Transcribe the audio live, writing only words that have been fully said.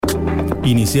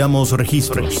Iniciamos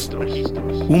registros.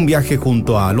 Un viaje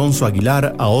junto a Alonso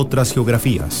Aguilar a otras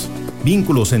geografías.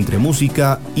 Vínculos entre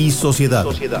música y sociedad.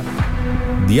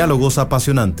 Diálogos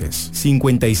apasionantes.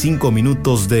 55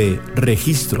 minutos de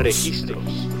registros.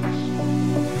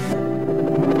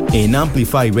 En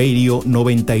Amplify Radio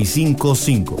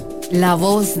 95.5. La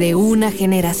voz de una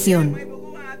generación.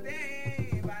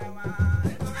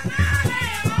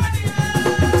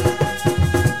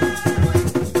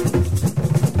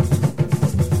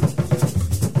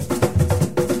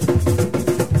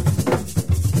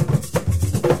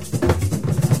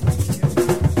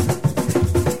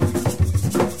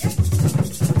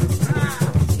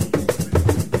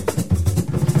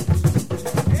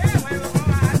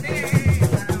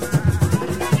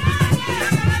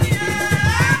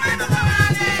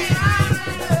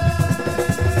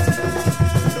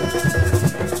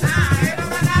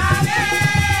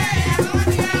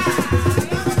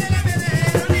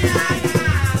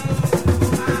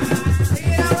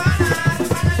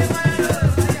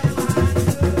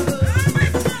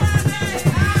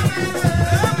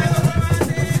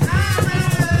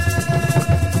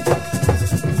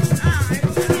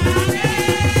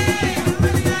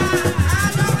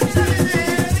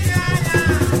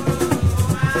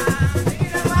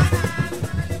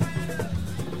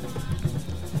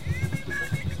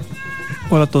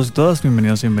 Hola a todos y todas,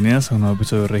 bienvenidos y bienvenidas a un nuevo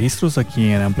episodio de Registros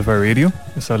aquí en Amplify Radio.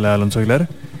 Les habla Alonso Aguilar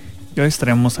y hoy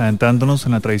estaremos adentrándonos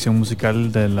en la tradición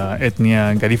musical de la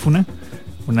etnia garífuna,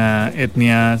 una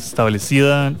etnia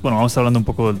establecida. Bueno, vamos a estar hablando un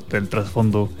poco del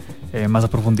trasfondo más a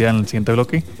profundidad en el siguiente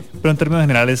bloque, pero en términos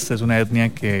generales es una etnia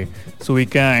que se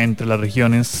ubica entre las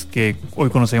regiones que hoy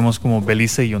conocemos como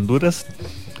Belice y Honduras.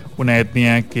 Una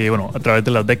etnia que, bueno, a través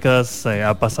de las décadas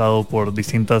ha pasado por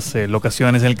distintas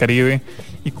locaciones en el Caribe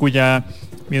y cuya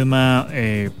misma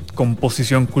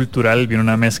composición cultural viene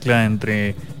una mezcla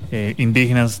entre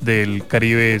indígenas del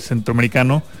Caribe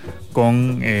centroamericano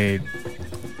con, que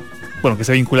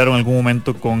se vincularon en algún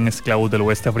momento con esclavos del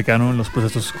oeste africano en los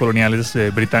procesos coloniales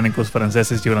británicos,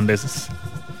 franceses y holandeses.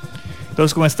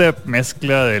 Entonces, con esta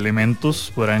mezcla de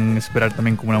elementos podrán esperar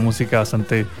también como una música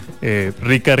bastante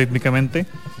rica rítmicamente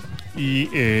y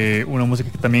una música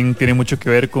que también tiene mucho que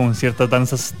ver con ciertas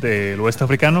danzas del oeste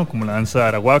africano, como la danza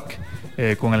arawak,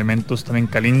 con elementos también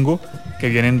kalingo, que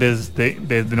vienen desde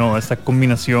esta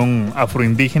combinación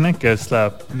afroindígena, que es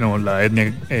la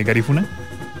etnia garífuna,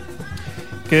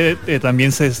 que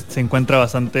también se encuentra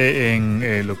bastante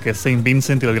en lo que es Saint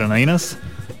Vincent y las Granadinas.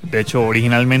 De hecho,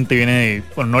 originalmente viene,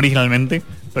 no originalmente,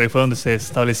 pero ahí fue donde se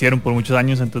establecieron por muchos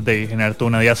años antes de generar toda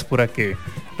una diáspora que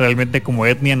realmente como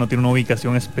etnia no tiene una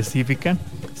ubicación específica,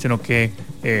 sino que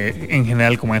en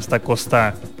general como en esta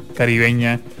costa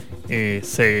caribeña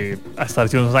se ha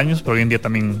establecido unos años, pero hoy en día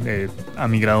también ha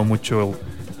migrado mucho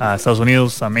a Estados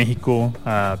Unidos, a México,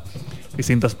 a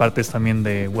distintas partes también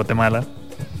de Guatemala.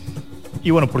 Y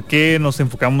bueno, ¿por qué nos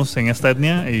enfocamos en esta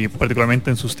etnia y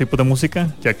particularmente en sus tipos de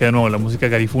música? Ya que de nuevo la música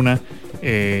garífuna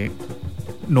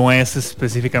no es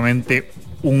específicamente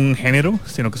un género,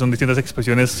 sino que son distintas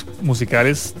expresiones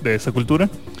musicales de esa cultura,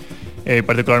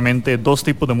 particularmente dos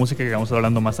tipos de música que vamos a estar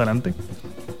hablando más adelante.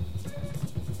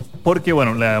 Porque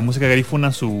bueno, la música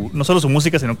garífuna, no solo su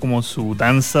música, sino como su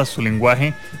danza, su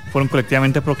lenguaje, fueron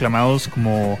colectivamente proclamados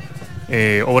como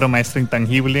obra maestra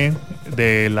intangible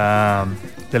del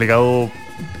legado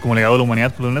de la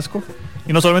humanidad por la UNESCO.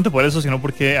 Y no solamente por eso, sino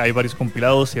porque hay varios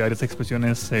compilados y varias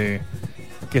expresiones,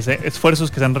 esfuerzos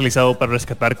que se han realizado para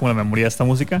rescatar como la memoria de esta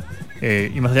música,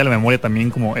 y más allá de la memoria también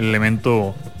como el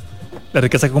elemento, la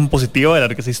riqueza compositiva, la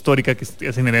riqueza histórica que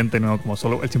es inherente, ¿no? Como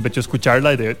solo el simple hecho de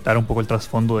escucharla y de dar un poco el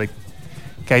trasfondo de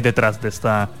qué hay detrás de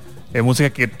esta música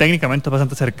que técnicamente es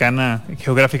bastante cercana,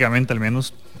 geográficamente al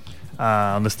menos,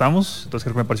 a donde estamos. Entonces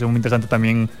creo que me pareció muy interesante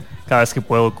también cada vez que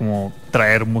puedo como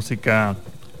traer música.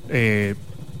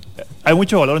 Hay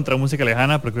mucho valor en traer música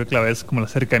lejana, pero creo que a la vez como la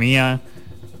cercanía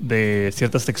de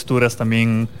ciertas texturas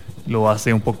también lo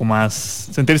hace un poco más,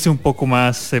 sentirse un poco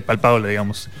más palpable,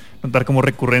 digamos, notar como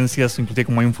recurrencias, inclusive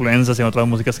como influencias en otras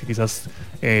músicas que quizás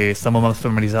estamos más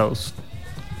familiarizados.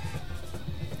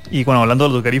 Y bueno, hablando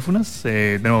de los garífunas,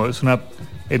 de nuevo es una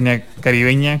etnia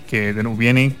caribeña que de nuevo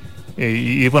viene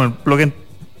y bueno, el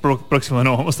blog próximo de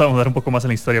nuevo vamos a dar un poco más en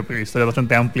la historia, porque la historia es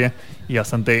bastante amplia y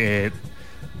bastante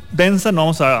densa. No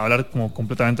vamos a hablar como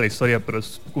completamente de la historia, pero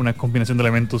es una combinación de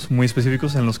elementos muy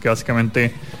específicos en los que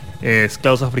básicamente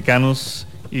esclavos africanos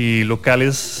y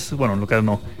locales,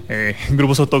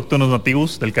 grupos autóctonos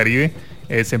nativos del Caribe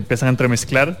se empiezan a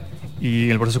entremezclar, y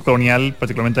el proceso colonial,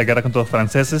 particularmente la guerra contra los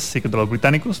franceses y contra los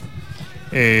británicos,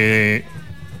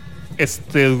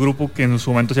 este grupo que en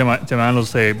su momento se llamaban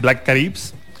los Black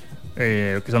Caribs,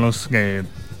 que son los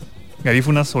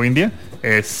garífunas hoy en día,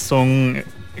 son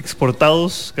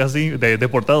exportados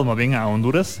deportados más bien a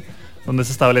Honduras, donde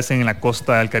se establecen en la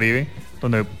costa del Caribe,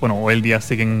 donde, bueno, hoy en día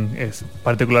siguen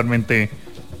particularmente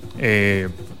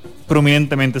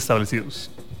prominentemente establecidos.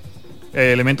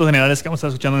 Elementos generales que vamos a estar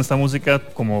escuchando en esta música,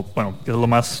 como, bueno, que es lo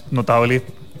más notable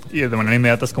y de manera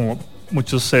inmediata, es como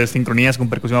muchas sincronías con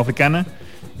percusión africana,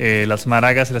 las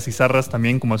maragas y las cizarras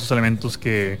también como esos elementos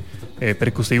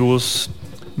percusivos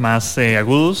más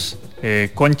agudos,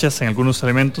 conchas en algunos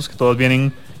elementos que todos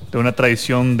vienen de una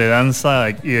tradición de danza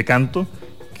y de canto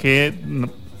que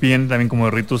vienen también como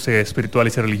de ritos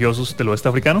espirituales y religiosos del oeste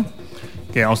africano,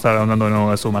 que vamos a estar hablando de nuevo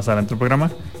de eso más adelante en el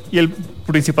programa. Y el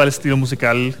principal estilo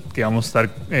musical que vamos a estar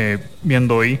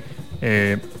viendo hoy,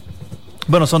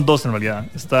 bueno, son dos en realidad.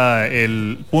 Está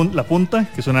la punta,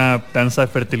 que es una danza de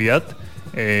fertilidad,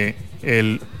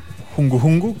 el jungu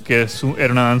jungu, que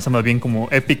era una danza más bien como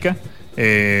épica,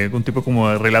 un tipo como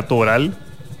de relato oral.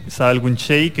 Está el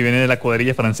gunchei, que viene de la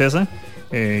cuadrilla francesa,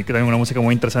 que también una música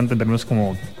muy interesante en términos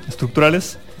como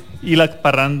estructurales. Y la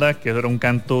parranda, que era un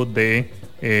canto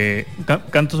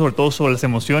canto sobre todo sobre las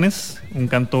emociones, un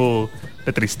canto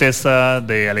de tristeza,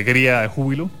 de alegría, de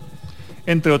júbilo,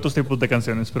 entre otros tipos de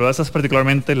canciones. Pero esas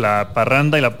particularmente, la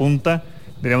parranda y la punta,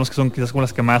 diríamos que son quizás como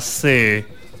las que más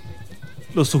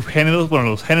los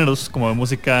géneros como de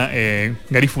música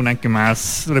garífuna que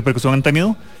más repercusión han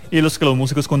tenido, y los que los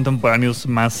músicos contemporáneos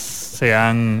más se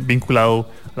han vinculado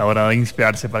a la hora de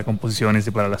inspirarse para composiciones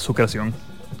y para su creación.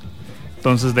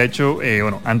 Entonces, de hecho,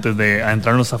 bueno, antes de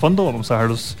adentrarnos a fondo, vamos a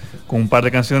dejarlos con un par de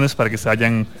canciones para que se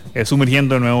vayan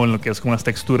sumergiendo de nuevo en lo que es como las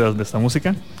texturas de esta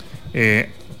música.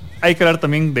 Hay que hablar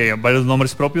también de varios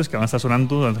nombres propios que van a estar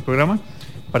sonando durante el programa,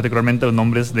 particularmente los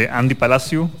nombres de Andy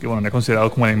Palacio, que, bueno, era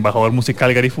considerado como el embajador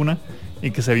musical garífuna y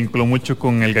que se vinculó mucho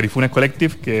con el Garífuna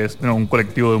Collective, que es, un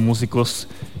colectivo de músicos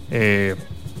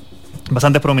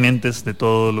bastante prominentes de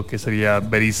todo lo que sería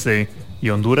Belice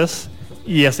y Honduras.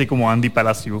 Y así como Andy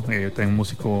Palacio, también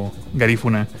músico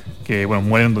garífuna, que, bueno,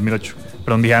 muere en 2008.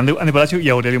 Perdón, dije Andy Palacio y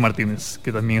Aurelio Martínez,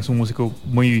 que también es un músico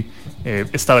muy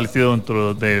establecido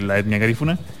dentro de la etnia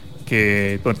garífuna,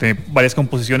 que, bueno, tiene varias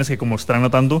composiciones que, como estarán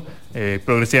notando,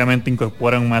 progresivamente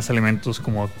incorporan más elementos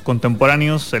como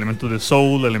contemporáneos, elementos de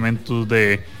soul, elementos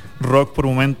de rock por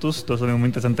momentos. Entonces es muy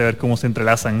interesante ver cómo se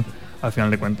entrelazan al final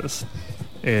de cuentas.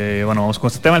 Bueno, vamos con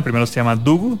este tema. El primero se llama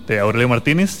Dugu, de Aurelio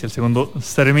Martínez, y el segundo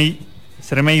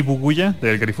Sermei Buguya,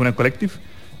 del Garífuna Collective.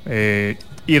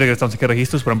 Y regresamos aquí a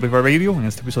Registros por Amplify Radio, en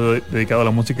este episodio dedicado a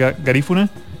la música garífuna.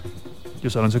 Yo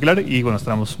soy Alonso Aguilar y, bueno,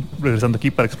 estamos regresando aquí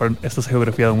para explorar estas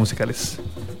geografías musicales.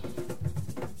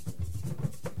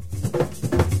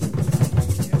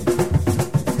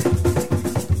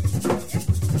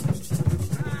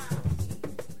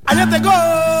 Allá te go,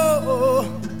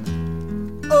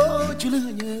 oh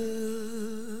chilena.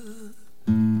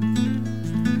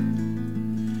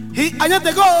 Y allá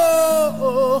te go,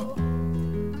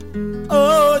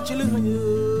 oh chilena.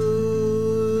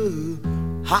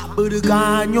 Ha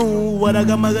burganyo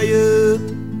waraga magaya.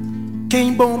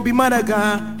 Quem bombi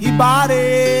maraga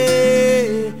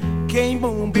ibare. Quem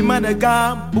bombi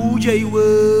maraga bujaiwa.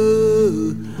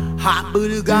 Ha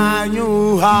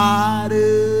burganyo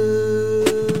hare.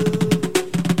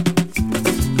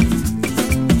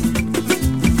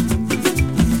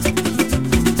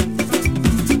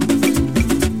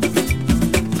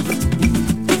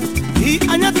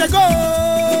 Anyate go,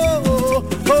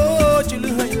 oh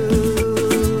chilaya.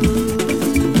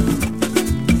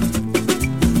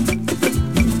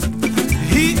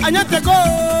 He anyate go,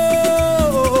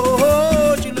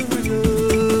 oh chilaya.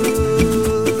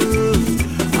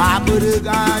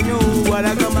 Aburganyo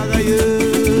waraga magaya.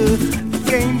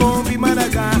 Quem bombi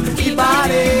maraga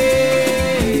ibare.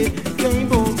 Quem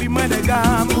bombi maraga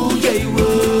mujaiwa.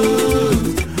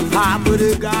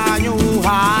 Aburganyo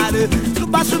hare.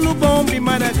 Basso no bombi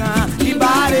maraga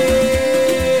ibare.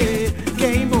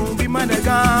 Quem bombi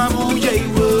maraga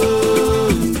mujaiwa.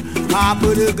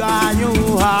 Aburganyo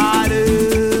hare.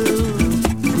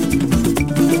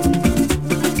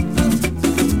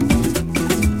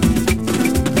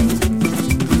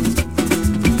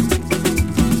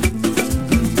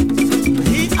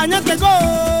 E anyate go,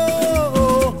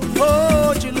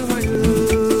 oh chilaya.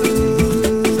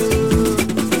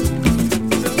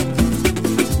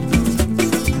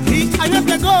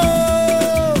 Anyate go,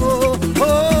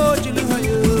 oh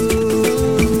chilaya.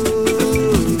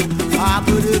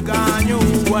 Aburganyo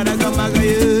waraga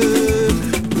magaya.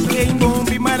 Quem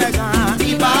bombi maraga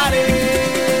ibare.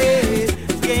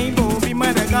 Quem bombi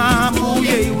maraga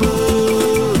mujaiwa.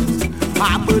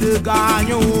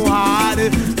 Aburganyo hare.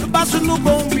 Basso no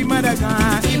bombi maraga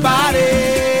ibare.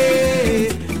 ibare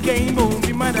quem bom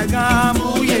de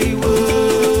maragambo yewo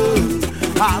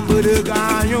abere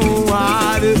ganho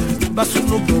ar basu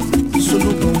no bom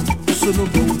sunu bom sunu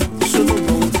bom sunu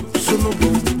bom sunu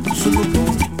bom sunu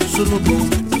bom sunu bom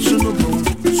sunu bom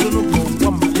sunu bom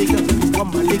wamaliga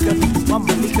wamaliga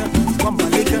wamaliga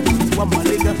wamaliga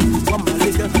wamaliga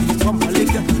wamaliga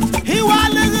wamaliga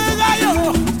hiwale gayo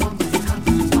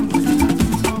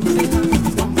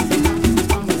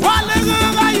wale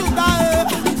gayo da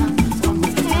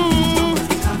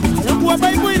wa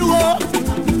bai buiru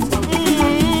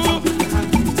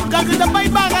kakita bai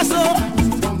bagaso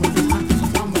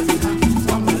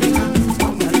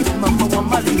mama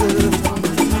wamaliga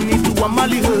ni tu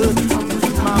wamaliga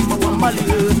mama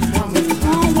wamaliga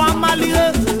wamaliga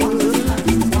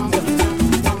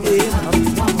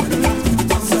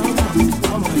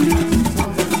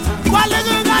wale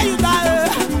gayo da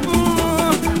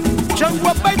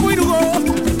changwa bai buiru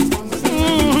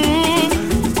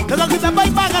kakita bai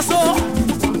bagaso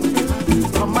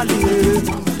wamaliga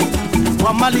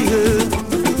wamaliga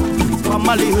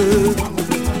wamaliga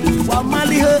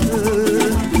wamaliga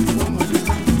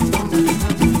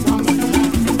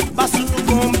basu no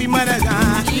bombi maraga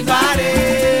ibare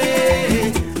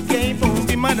quem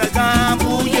bombi maraga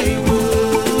buyewo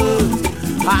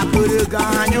apure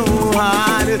ganho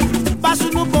ar basu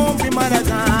no bombi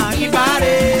maraga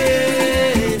ibare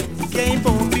quem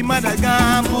bombi maraga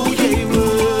buyewo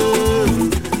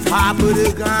apure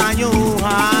ganho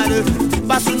ar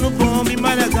basu no bombi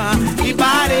maraga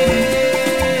ibare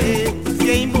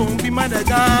quem bombi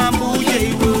maraga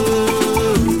buyewo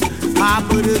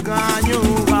apure ganho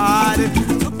ar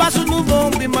basu no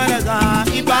bombi maraga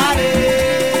ibare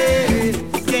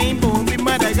quem bombi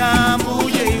maraga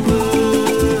buyewo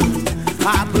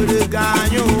apure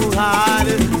ganho ar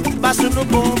basu no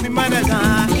bombi maraga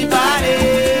ibare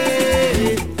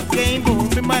quem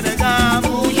bombi maraga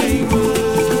buyewo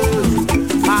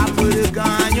apure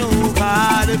ganho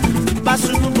ar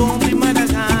basu no bombi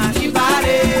maraga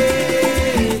ibare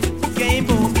quem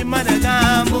bombi maraga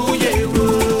buyewo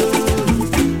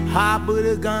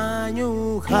apure ganho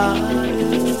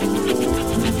ar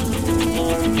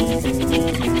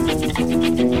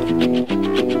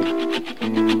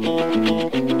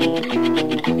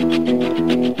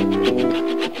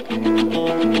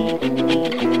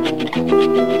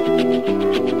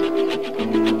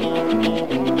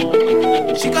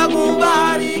Chicago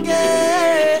barige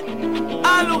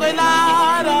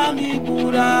alugelara mi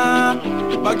pura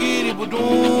bagiri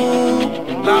budum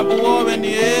la buo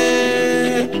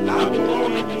venie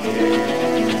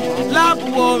la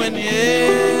buo venie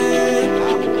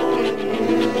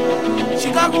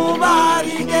Chicago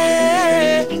barige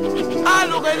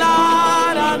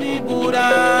alugelara mi pura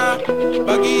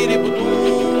bagiri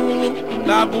budum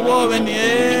la buo venie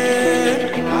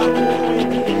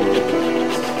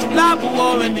la buo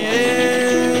venie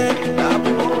la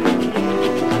buo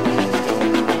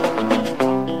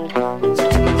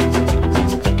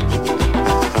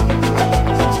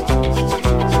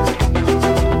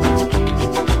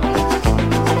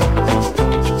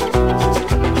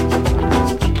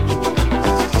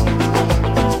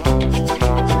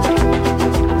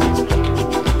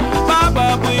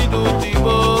baba buidu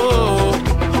tibo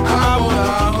amuna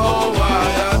hoa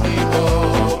ya tibo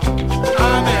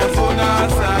amefuna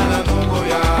sana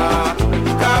nugoya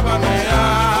kaba me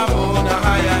amuna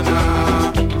hayana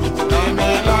eme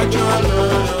la cholo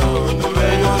nuve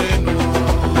yorenu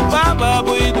baba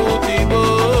buidu tibo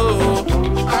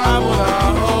amuna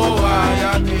hoa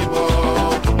ya tibo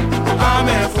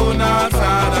amefuna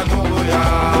sana nugoya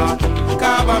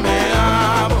kaba me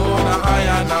amuna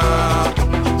hayana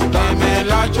eme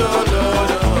la cholo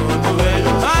nuve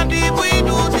yorenu andi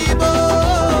buidu tibo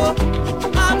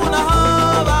amuna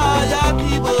hoa ya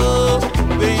tibo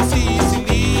beisi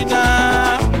silina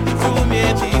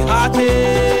fumeti hate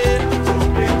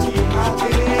fumeti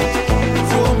hate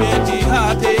fumeti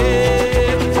hate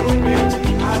fumeti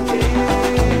hate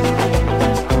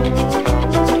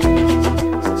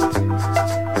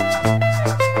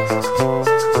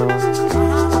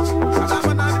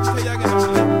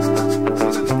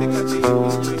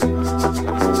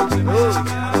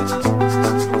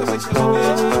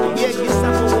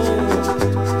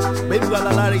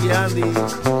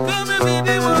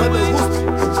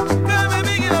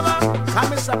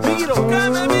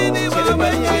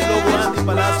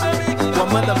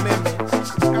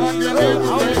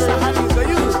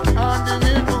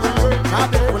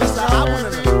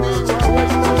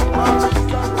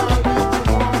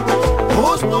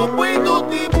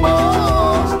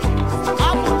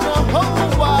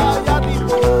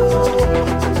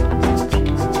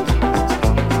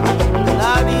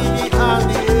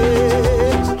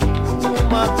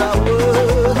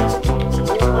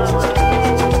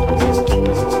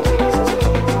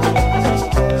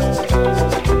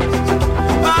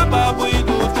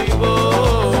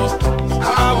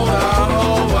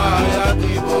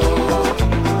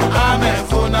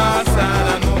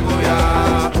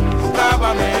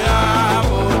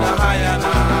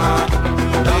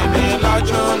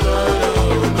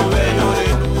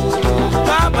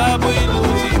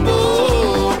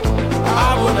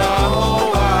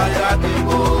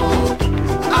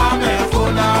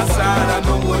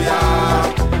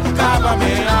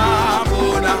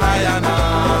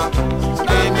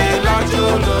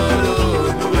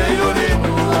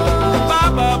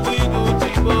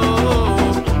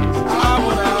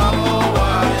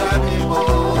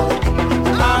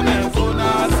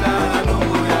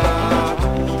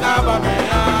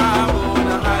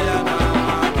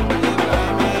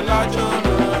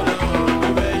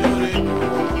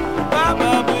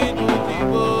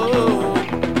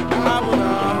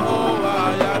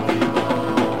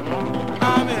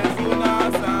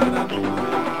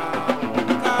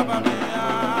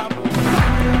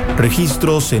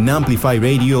Registros en Amplify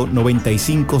Radio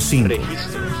 95.5.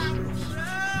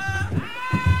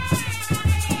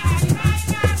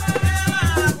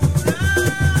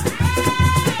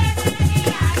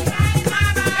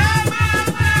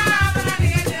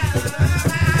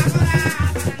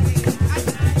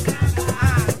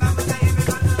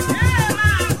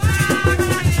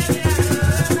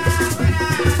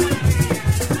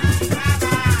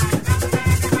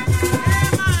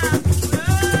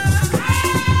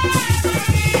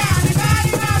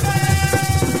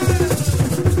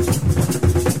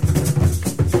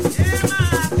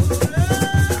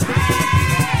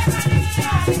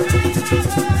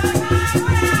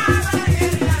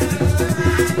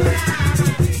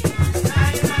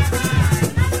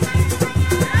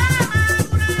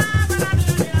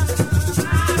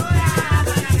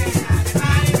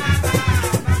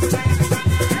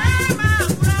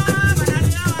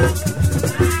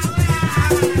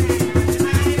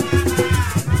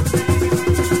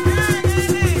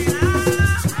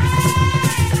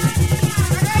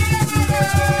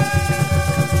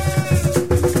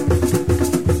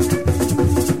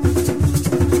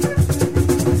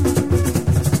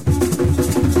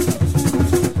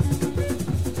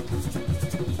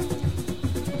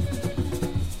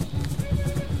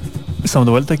 Estamos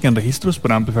de vuelta aquí en Registros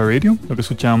por Amplify Radio. Lo que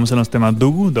escuchábamos en los temas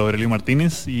Dugu de Aurelio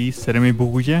Martínez y Seremi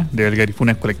Buguya de El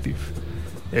Garífuna Collective.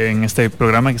 En este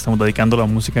programa que estamos dedicando a la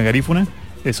música garífuna,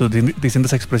 sus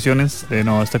distintas expresiones de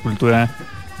esta cultura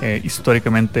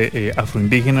históricamente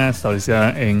afroindígena,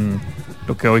 establecida en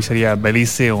lo que hoy sería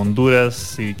Belice,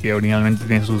 Honduras, y que originalmente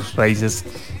tiene sus raíces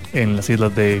en las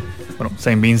islas de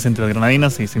Saint Vincent y las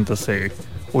Granadinas y distintas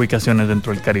ubicaciones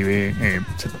dentro del Caribe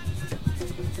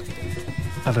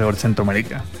alrededor de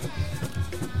Centroamérica.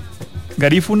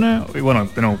 Garífuna,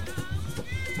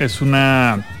 es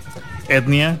una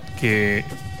etnia que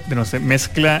se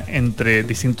mezcla entre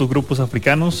distintos grupos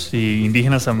africanos y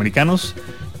indígenas americanos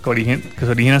que se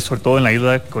origina sobre todo en la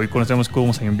isla que hoy conocemos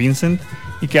como Saint Vincent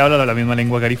y que habla la misma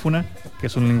lengua garífuna, que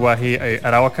es un lenguaje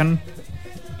arahuacán,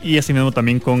 y asimismo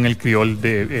también con el criol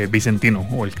de vicentino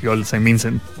o el criol Saint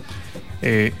Vincent.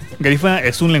 Garífuna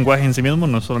es un lenguaje en sí mismo,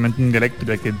 no solamente un dialecto,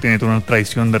 ya que tiene toda una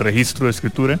tradición de registro, de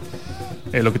escritura,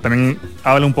 lo que también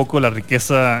habla un poco de la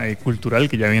riqueza cultural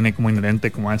que ya viene como inherente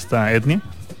como a esta etnia,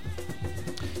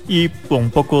 y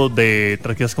un poco de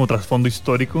quizás como trasfondo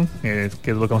histórico, que es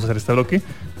lo que vamos a hacer este bloque.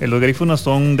 Los garífunas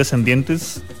son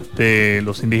descendientes de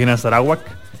los indígenas arawak,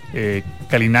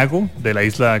 Kalinago, de la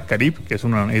isla Carib, que es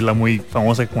una isla muy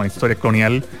famosa con la historia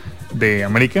colonial de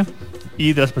América,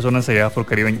 y de las personas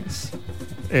afrocaribeñas.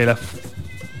 La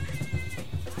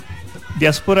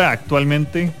diáspora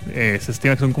actualmente se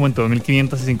estima que son como entre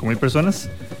 2.500 y 5.000 personas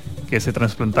que se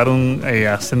trasplantaron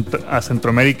a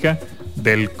Centroamérica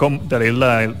de la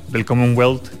isla del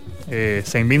Commonwealth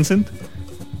Saint Vincent,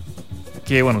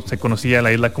 que se conocía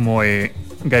la isla como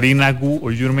Garinagu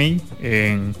o Yurmei,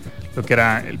 en lo que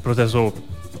era el proceso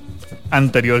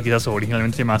anterior, quizás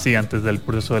originalmente se llamaba así, antes del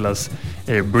proceso de las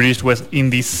British West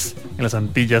Indies en las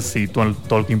Antillas y todo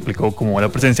lo que implicó como la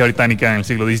presencia británica en el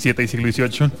siglo XVII y siglo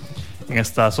XVIII en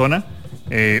esta zona.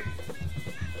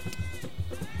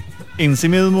 En sí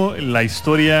mismo la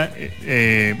historia,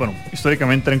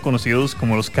 históricamente eran conocidos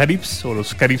como los Caribs o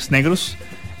los Caribs negros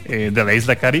de la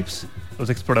isla Caribs. Los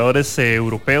exploradores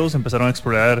europeos empezaron a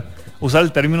usar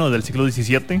el término del siglo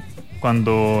XVII,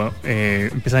 cuando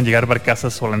empiezan a llegar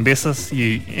barcazas holandesas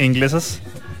e inglesas.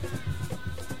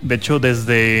 De hecho,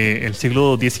 desde el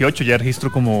siglo XVIII ya hay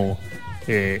registro como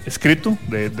escrito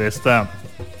de este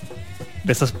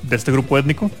grupo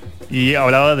étnico, y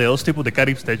hablaba de dos tipos de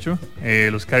Caribs, de hecho,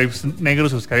 los Caribs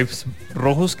negros y los Caribs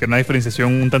rojos, que era una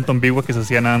diferenciación un tanto ambigua que se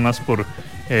hacía nada más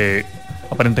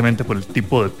aparentemente por el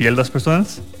tipo de piel de las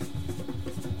personas,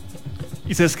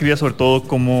 y se describía sobre todo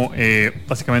como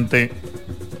básicamente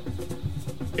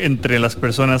entre las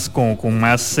personas con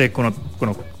más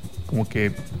como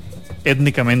que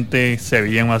étnicamente se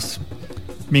veían más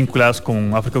vinculadas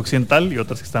con África Occidental, y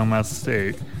otras que estaban más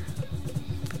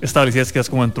establecidas quizás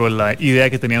como dentro de la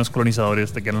idea que tenían los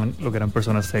colonizadores de que eran lo que eran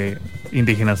personas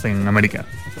indígenas en América.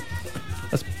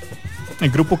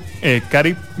 El grupo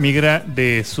Carib migra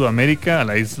de Sudamérica a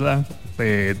la isla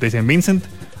de Saint Vincent.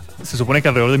 Se supone que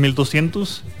alrededor de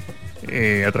 1200,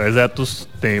 a través de datos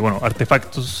de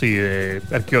artefactos y de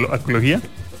arqueología,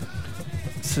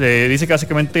 se dice que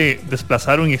básicamente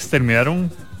desplazaron y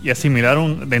exterminaron y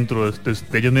asimilaron dentro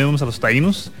de ellos mismos a los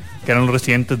taínos, que eran los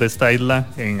residentes de esta isla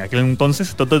en aquel entonces.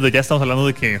 Entonces desde ya estamos hablando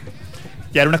de que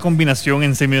ya era una combinación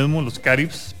en sí mismo los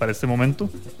Caribs para este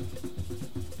momento.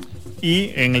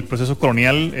 Y en el proceso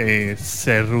colonial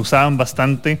se rehusaban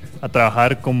bastante a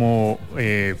trabajar como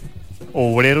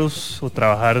obreros o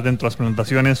trabajar dentro de las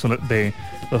plantaciones de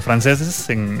los franceses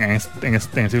en el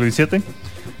siglo XVII,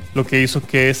 lo que hizo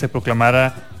que se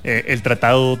proclamara el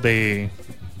Tratado de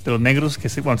los Negros, que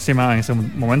se llamaba en ese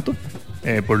momento,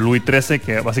 por Luis XIII,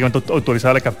 que básicamente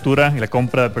autorizaba la captura y la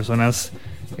compra de personas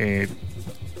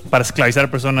para esclavizar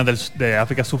a personas de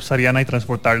África subsahariana y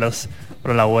transportarlas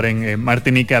para labor en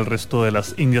Martinica al resto de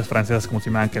las Indias francesas, como se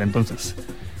llamaban en aquel entonces.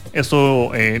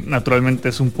 Eso naturalmente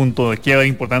es un punto de quiebre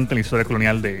importante en la historia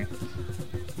colonial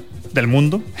del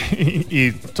mundo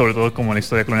y sobre todo como en la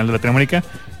historia colonial de Latinoamérica,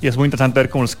 y es muy interesante ver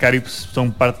cómo los caribs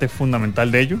son parte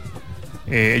fundamental de ello.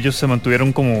 Ellos se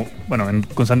mantuvieron en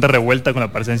constante revuelta con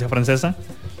la presencia francesa,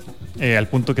 al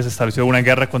punto que se estableció una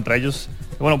guerra contra ellos,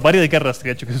 varias guerras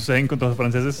de hecho que suceden contra los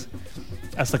franceses,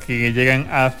 hasta que llegan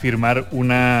a firmar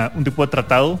un tipo de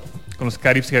tratado con los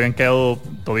caribs que habían quedado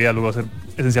todavía luego de ser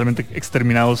esencialmente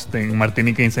exterminados en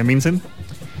Martinica y en Saint Vincent,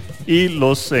 y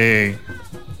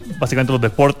básicamente los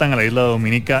deportan a la isla de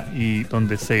Dominica, y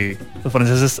donde los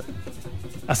franceses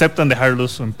aceptan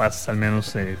dejarlos en paz, al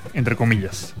menos entre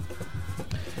comillas.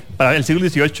 Para el siglo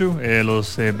XVIII,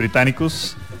 los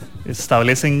británicos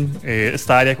establecen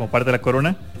esta área como parte de la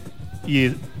corona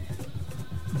y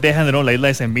dejan de nuevo la isla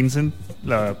de Saint Vincent.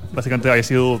 Básicamente había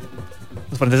sido,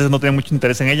 los franceses no tenían mucho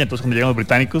interés en ella, entonces cuando llegan los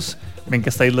británicos ven que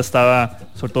esta isla estaba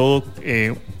sobre todo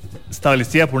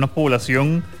establecida por una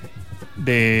población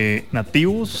de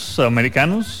nativos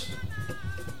americanos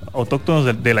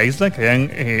autóctonos de la isla que habían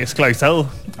esclavizado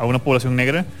a una población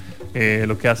negra,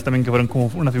 lo que hace también que fueran como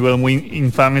una figura muy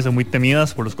infames o muy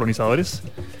temidas por los colonizadores,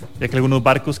 ya que algunos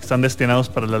barcos que están destinados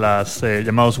para las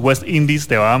llamados West Indies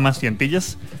de Bahamas y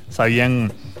Antillas se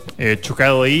habían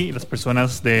chocado ahí, y las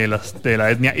personas de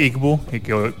la etnia Igbo,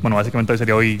 que básicamente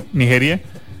sería hoy Nigeria,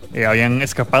 habían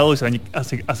escapado y se habían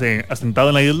asentado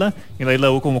en la isla, y en la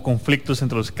isla hubo como conflictos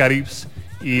entre los caribs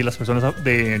y las personas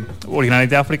originarias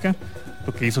de África,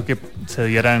 lo que hizo que se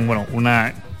dieran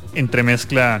una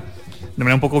entremezcla de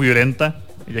manera un poco violenta,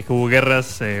 ya que hubo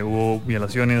guerras, hubo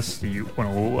violaciones y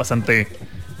hubo bastante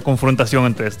confrontación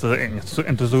entre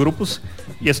estos grupos,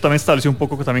 y eso también estableció un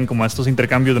poco también como estos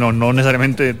intercambios no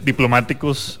necesariamente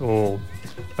diplomáticos o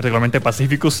particularmente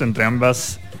pacíficos entre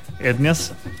ambas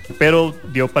etnias, pero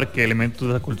dio para que elementos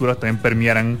de esa cultura también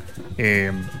permearan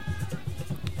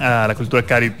a la cultura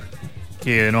carib,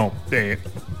 que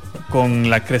con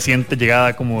la creciente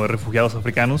llegada como de refugiados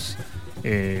africanos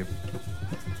de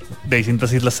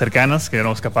distintas islas cercanas que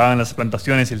escapaban las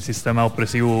plantaciones y el sistema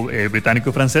opresivo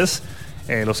británico y francés,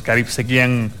 los caribs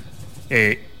seguían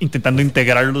intentando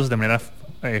integrarlos de manera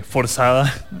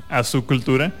forzada a su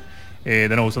cultura,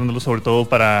 usándolos sobre todo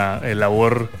para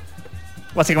labor,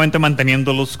 básicamente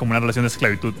manteniéndolos como una relación de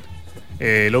esclavitud.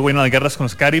 Luego vino las guerras con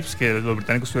los caribs, que los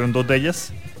británicos tuvieron 2 de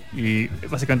ellas, y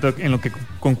básicamente en lo que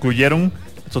concluyeron,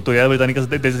 las autoridades británicas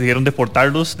decidieron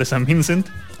deportarlos de San Vincent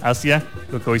hacia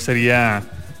lo que hoy sería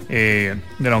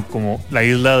como la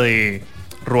isla de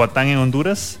Roatán en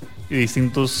Honduras, y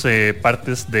distintas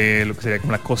partes de lo que sería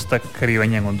como la costa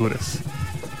caribeña en Honduras.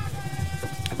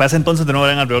 Para ese entonces de nuevo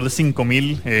eran alrededor de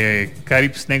 5,000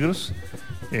 caribs negros,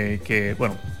 que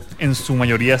en su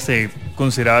mayoría se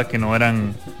consideraba que no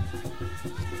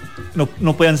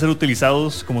podían ser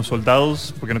utilizados como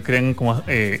soldados porque no querían como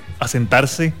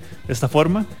asentarse de esta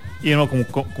forma, y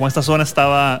como esta zona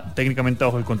estaba técnicamente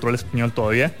bajo el control español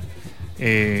todavía,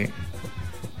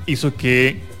 hizo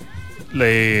que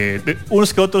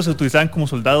unos que otros se utilizaban como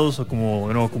soldados o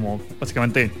como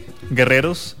básicamente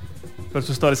guerreros, pero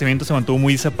su establecimiento se mantuvo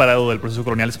muy separado del proceso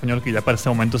colonial español, que ya para este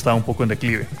momento estaba un poco en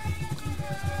declive.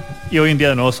 Y hoy en día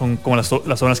de nuevo son como las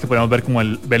zonas que podemos ver como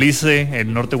el Belice,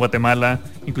 el norte de Guatemala,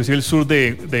 inclusive el sur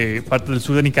de parte del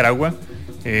sur de Nicaragua,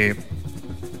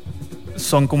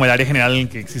 son como el área general en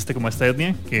que existe como esta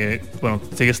etnia, que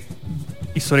sigue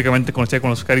históricamente conocida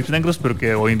como los caribs negros, pero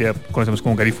que hoy en día conocemos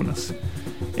como garífunas.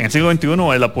 En el siglo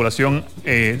XXI la población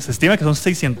se estima que son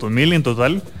 600,000 en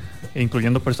total,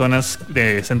 incluyendo personas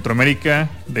de Centroamérica,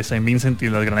 de Saint Vincent y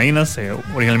las Granadinas,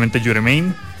 originalmente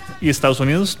Yuremain, y Estados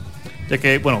Unidos, ya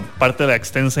que parte de la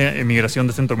extensa emigración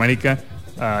de Centroamérica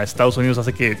a Estados Unidos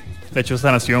hace que de hecho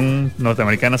esta nación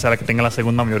norteamericana sea la que tenga la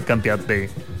segunda mayor cantidad de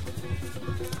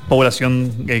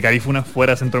población garífuna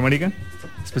fuera de Centroamérica,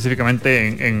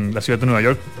 específicamente en la ciudad de Nueva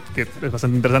York, que es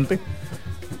bastante interesante.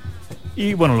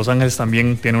 Y Los Ángeles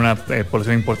también tiene una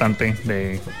población importante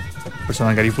de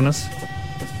personas garífunas,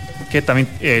 que también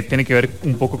tiene que ver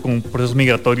un poco con procesos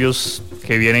migratorios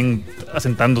que vienen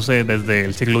asentándose desde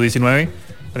el siglo XIX,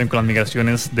 también con las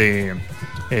migraciones de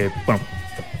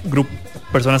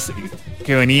personas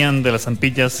que venían de las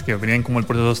Antillas, que venían como el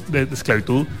proceso de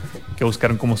esclavitud, que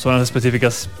buscaron como zonas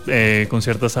específicas con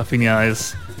ciertas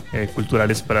afinidades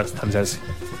culturales para establecerse.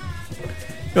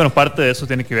 Y bueno, parte de eso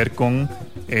tiene que ver con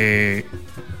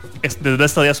desde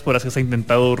esta diáspora que se ha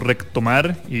intentado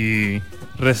retomar y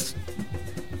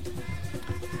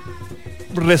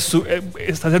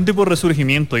está haciendo un tipo de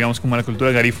resurgimiento, digamos, como la cultura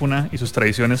garífuna y sus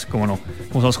tradiciones, como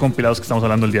son los compilados que estamos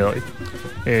hablando el día de hoy.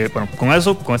 Bueno,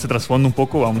 con este trasfondo un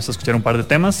poco, vamos a escuchar un par de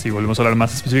temas y volvemos a hablar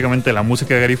más específicamente de la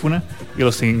música garífuna y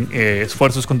los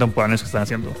esfuerzos contemporáneos que están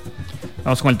haciendo.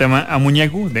 Vamos con el tema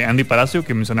Amuñegu de Andy Palacio,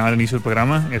 que mencionaba al inicio del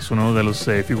programa. Es uno de las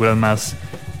figuras más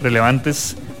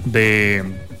relevantes de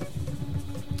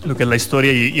lo que es la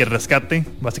historia y el rescate,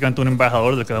 básicamente un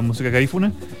embajador de la música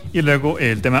garífuna. Y luego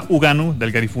el tema Uganu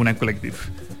del Garifuna Collective.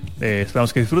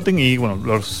 Esperamos que disfruten y bueno,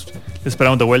 los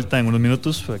esperamos de vuelta en unos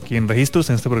minutos aquí en Registros,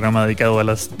 en este programa dedicado a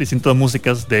las distintas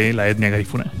músicas de la etnia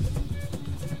garífuna.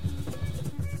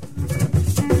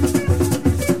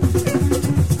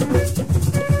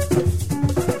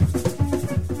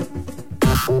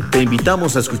 Te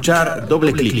invitamos a escuchar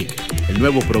Doble Clic, el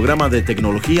nuevo programa de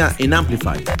tecnología en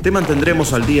Amplify. Te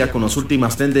mantendremos al día con las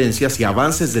últimas tendencias y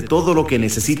avances de todo lo que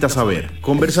necesitas saber.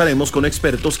 Conversaremos con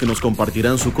expertos que nos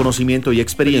compartirán su conocimiento y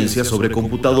experiencia sobre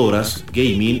computadoras,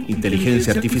 gaming,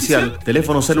 inteligencia artificial,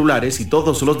 teléfonos celulares y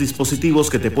todos los dispositivos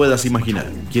que te puedas imaginar.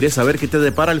 ¿Quieres saber qué te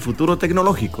depara el futuro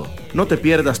tecnológico? No te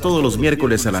pierdas todos los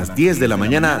miércoles a las 10 de la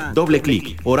mañana Doble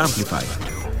Clic por Amplify.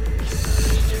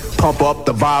 Pump up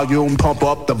the volume, pump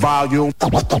up the volume.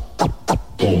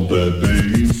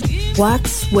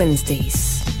 Wax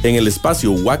Wednesdays. En el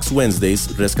espacio Wax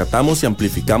Wednesdays rescatamos y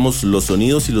amplificamos los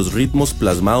sonidos y los ritmos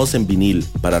plasmados en vinil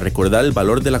para recordar el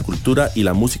valor de la cultura y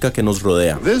la música que nos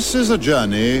rodea. This is a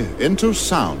journey into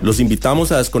sound. Los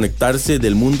invitamos a desconectarse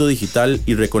del mundo digital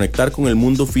y reconectar con el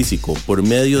mundo físico por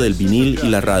medio del vinil y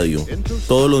la radio.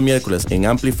 Todos los miércoles en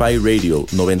Amplify Radio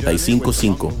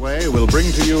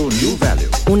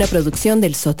 95.5. Una producción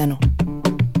del Sótano.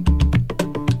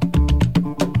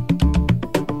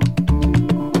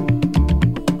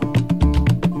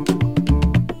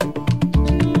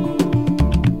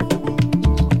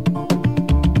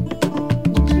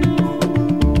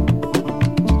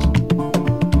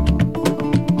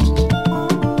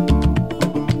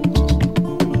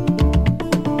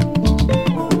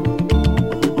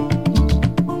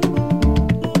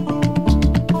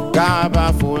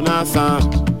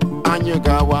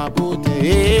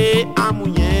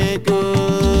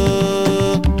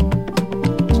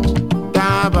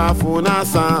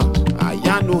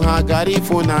 Etnia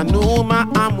Garífuna numa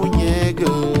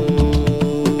amuñega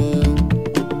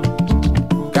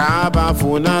Kaba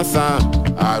funasa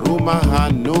aruma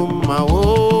hanuma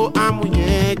o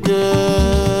amuñega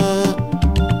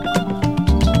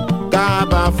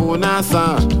Kaba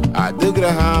funasa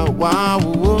adigraha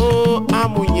wawo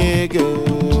amuñega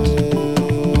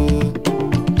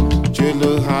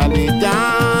Chulu halida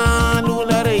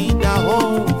lula reida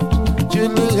ho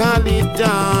Chulu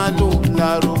halida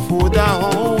lula rufuda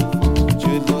ho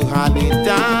Chulu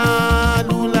halida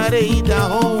lula reida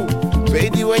ho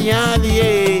Fedi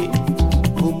wanyali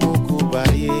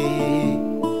kumukubaye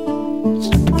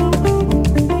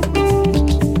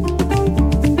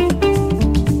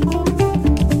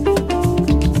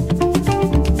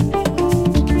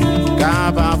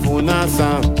Kaba funasa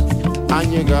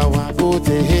anyega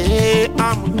wabote he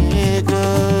amunyega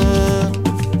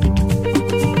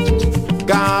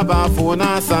Kaba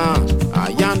funasa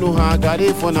ayanu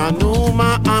Garífuna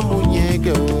numa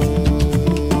amunyega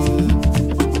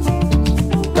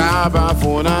Kaba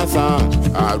funasa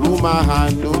aruma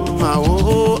hanuma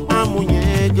o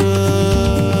amunyega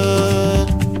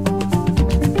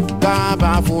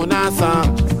Kaba funasa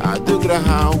adugra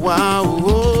hawa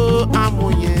o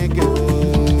amunyega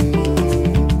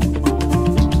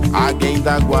Again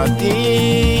da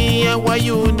guatinha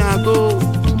wayunago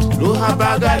Luha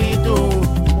bagarito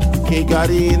que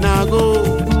garinago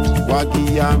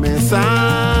Wagia mesa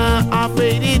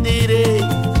afeiridire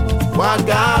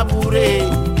Wagabure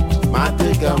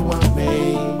matega wame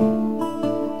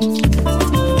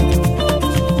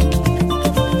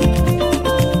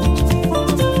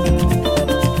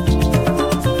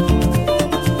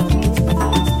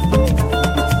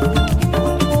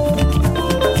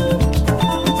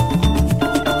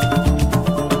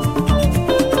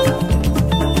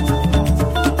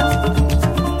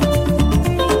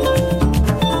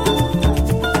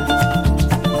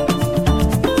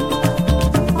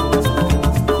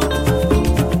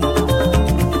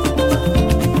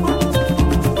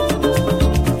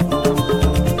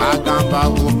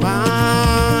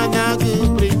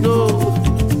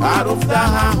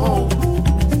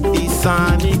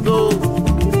Sanigo,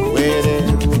 where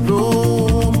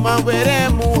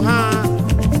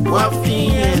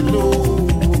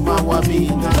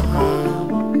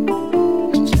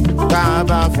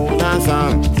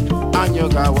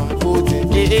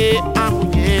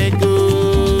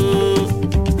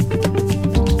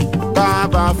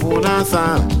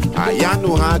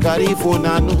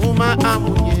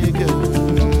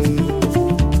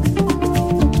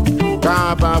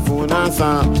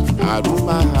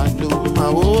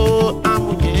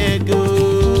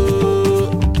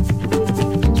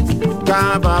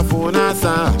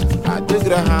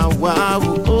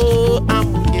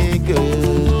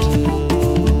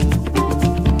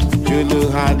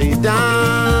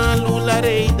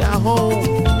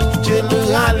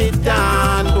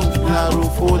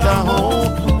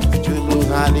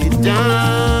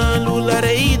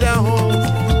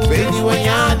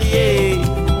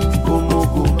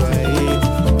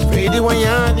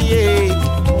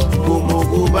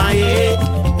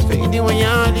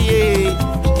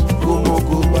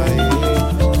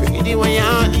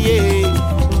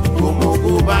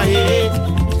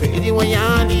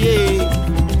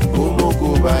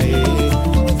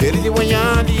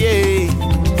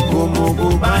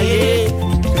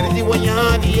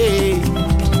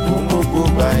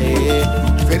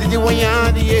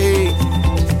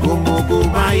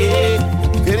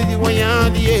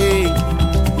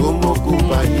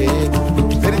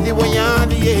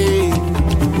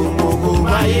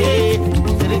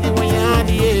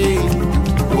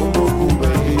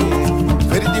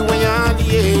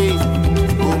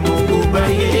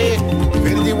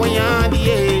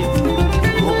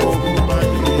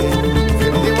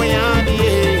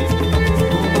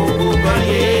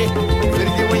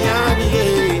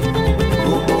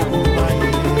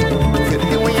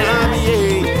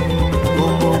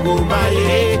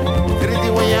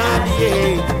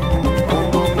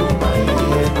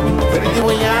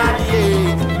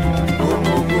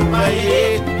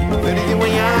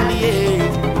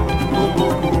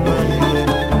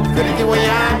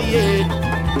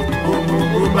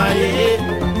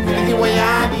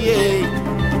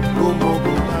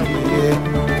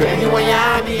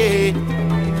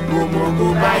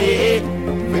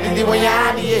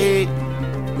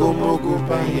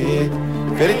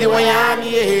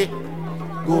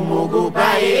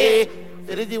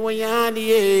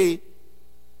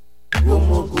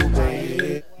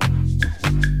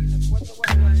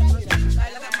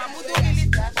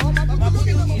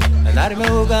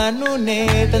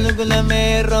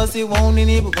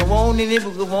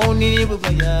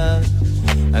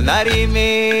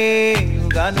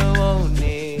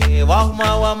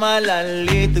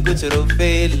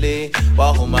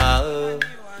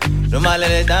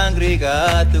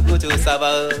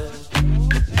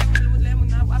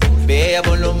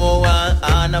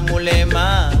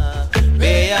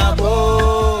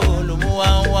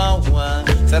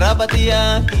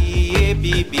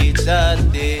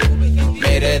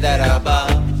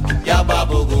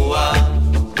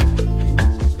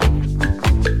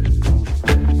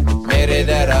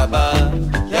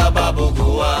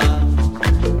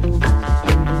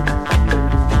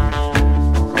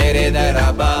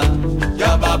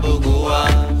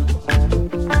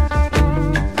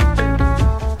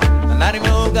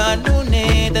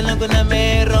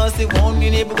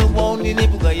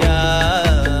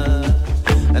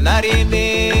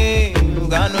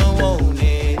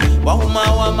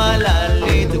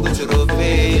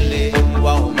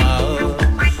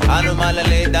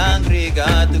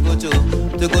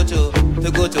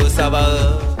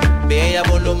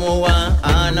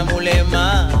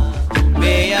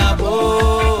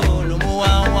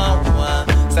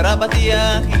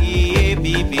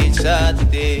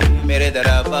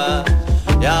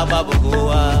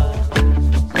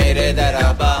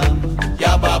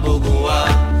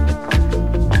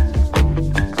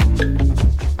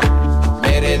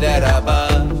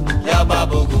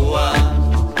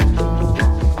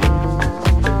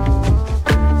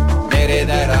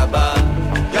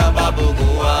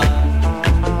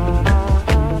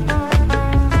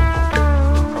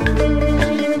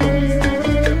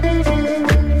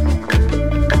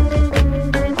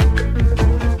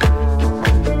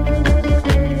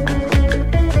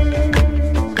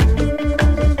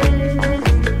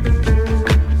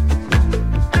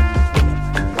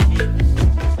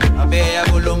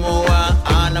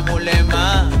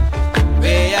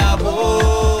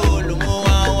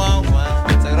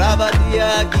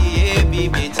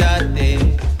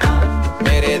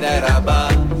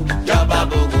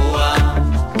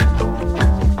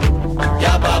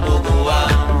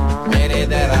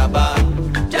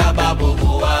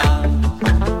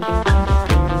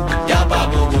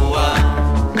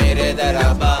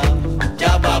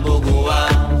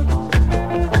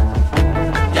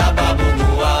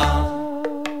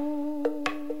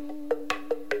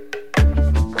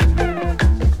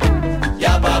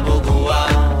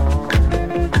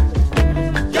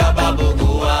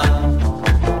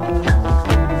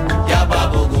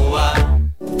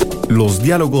Los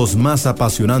diálogos más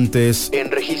apasionantes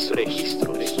en registro.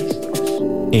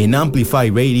 En Amplify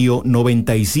Radio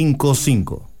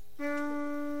 95.5.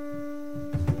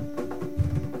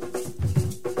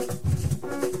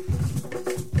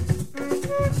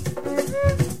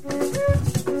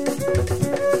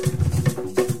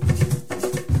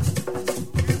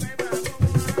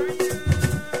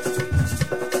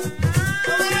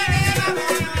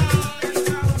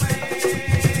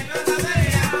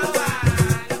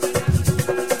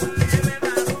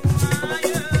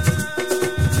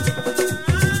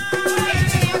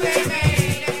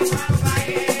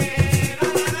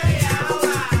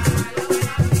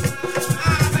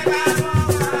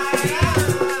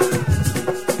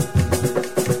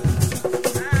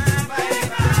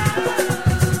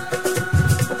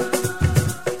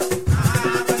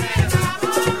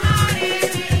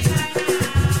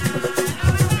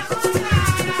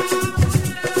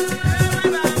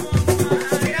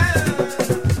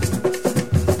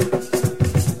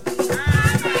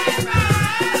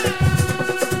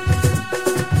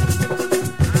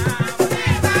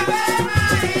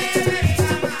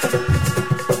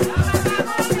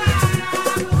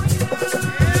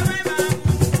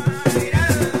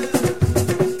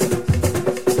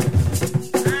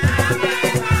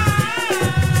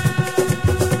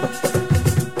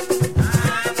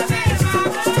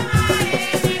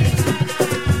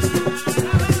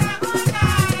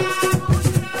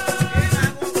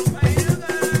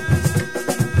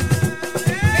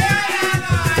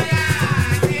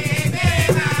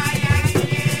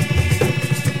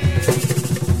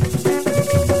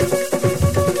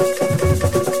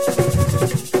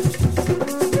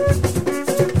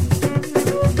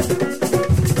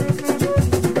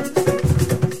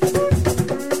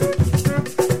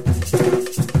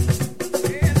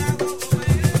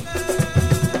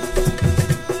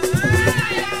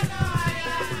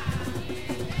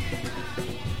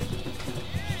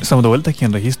 Estamos de vuelta aquí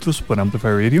en Registros por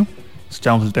Amplify Radio.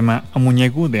 Escuchamos el tema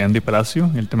Amuñegu de Andy Palacio,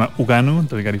 el tema Ugano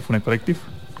del Garífuna Collective.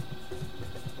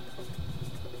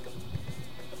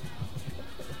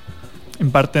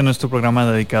 En parte de nuestro programa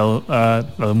dedicado a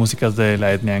las músicas de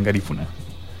la etnia Garífuna.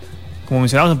 Como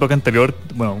mencionamos en el bloque anterior,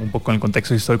 bueno, un poco en el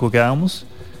contexto histórico que dábamos,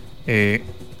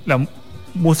 la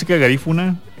música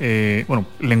garífuna, la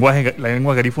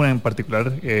lengua garífuna en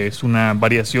particular es una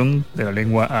variación de la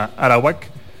lengua arawak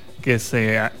que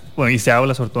se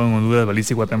habla sobre todo en Honduras,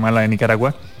 Belice, Guatemala y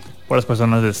Nicaragua por las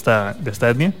personas de esta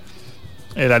etnia.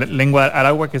 La lengua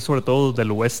arawak es sobre todo del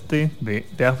oeste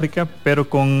de África, pero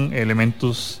con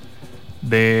elementos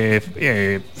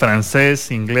de francés,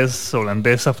 inglés,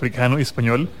 holandés, africano y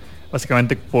español,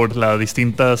 básicamente por las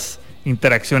distintas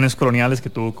interacciones coloniales que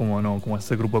tuvo como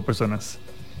este grupo de personas.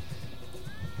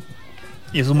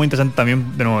 Y eso es muy interesante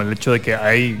también, el hecho de que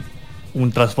hay un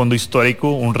trasfondo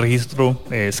histórico, un registro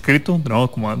escrito,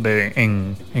 como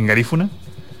en Garífuna.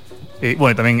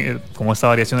 También como esta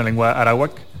variación de la lengua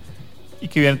arawak, y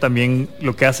que viene también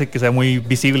lo que hace que sea muy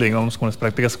visible, digamos, con las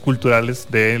prácticas culturales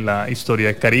de la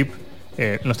historia caribe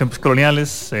en los tiempos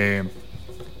coloniales,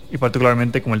 y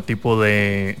particularmente como el tipo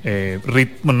de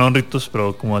no ritos,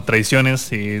 pero como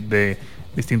tradiciones y de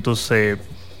distintos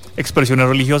expresiones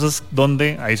religiosas,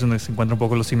 donde ahí es donde se encuentran un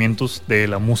poco los cimientos de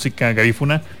la música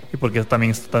garífuna, y porque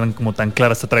también está tan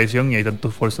clara esta tradición y hay tanto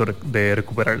esfuerzo de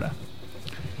recuperarla.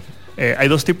 Hay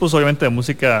dos tipos obviamente de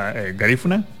música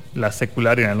garífuna, la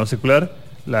secular y la no secular.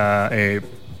 La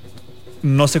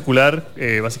no secular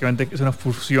básicamente es una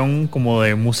fusión como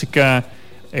de música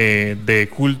de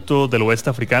culto del oeste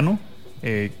africano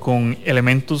con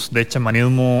elementos de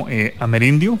chamanismo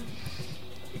amerindio,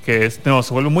 que se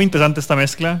vuelve muy interesante esta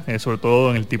mezcla, sobre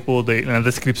todo en el tipo en las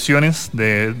descripciones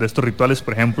de estos rituales.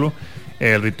 Por ejemplo,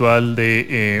 el ritual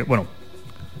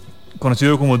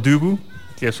conocido como Dugu,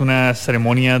 que es una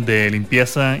ceremonia de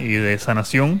limpieza y de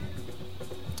sanación,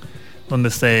 donde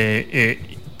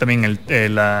también el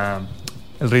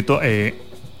rito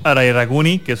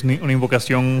Arairaguni, que es una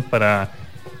invocación para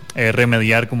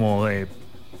remediar como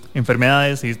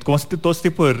enfermedades, y todo este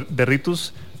tipo de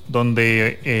ritos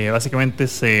donde básicamente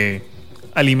se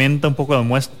alimenta un poco a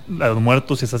los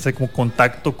muertos y se hace como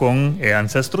contacto con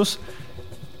ancestros.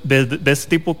 De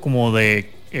este tipo como de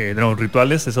los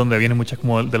rituales es donde viene mucha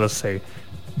como de los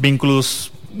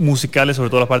vínculos musicales,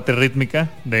 sobre todo la parte rítmica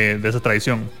de esa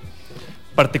tradición.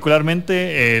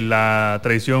 Particularmente la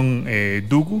tradición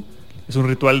Dugu es un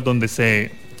ritual donde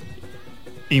se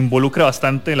involucra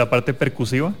bastante la parte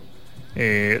percusiva.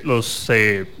 Los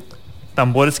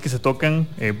tambores que se tocan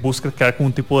buscan crear como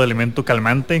un tipo de elemento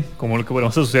calmante, como lo que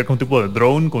podemos asociar con un tipo de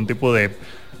drone, con un tipo de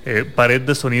pared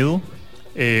de sonido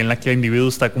en la que el individuo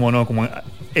está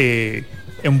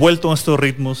envuelto en estos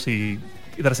ritmos y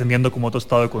trascendiendo como otro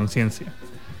estado de conciencia.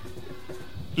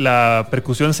 La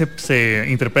percusión se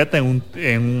interpreta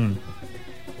en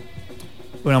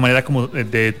una manera como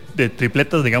de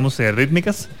tripletas, digamos,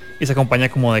 rítmicas, y se acompaña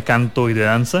como de canto y de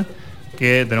danza,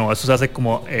 que de nuevo eso se hace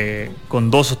como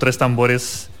con 2 o 3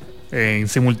 tambores en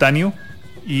simultáneo,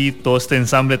 y todo este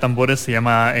ensamble de tambores se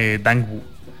llama dangbu.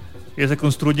 Ellos se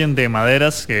construyen de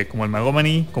maderas como el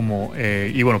mahogany,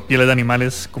 y bueno, pieles de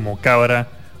animales como cabra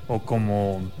o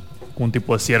como un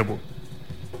tipo de ciervo.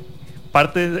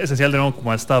 Parte esencial de nuevo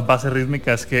como esta base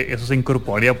rítmica es que eso se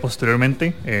incorporaría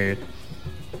posteriormente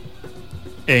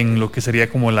en lo que sería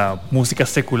como la música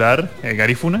secular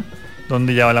garífuna,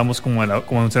 donde ya hablamos como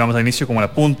mencionamos al inicio, como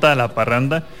la punta, la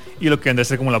parranda, y lo que vendría a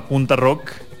ser como la punta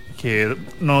rock, que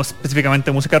no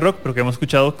específicamente música rock, pero que hemos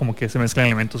escuchado como que se mezclan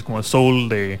elementos como el soul,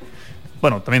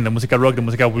 también de música rock, de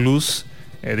música blues,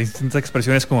 de distintas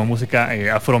expresiones como música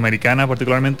afroamericana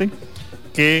particularmente,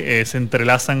 que se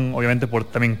entrelazan obviamente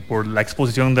también por la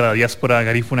exposición de la diáspora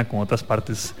garífuna con otras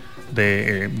partes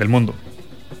del mundo.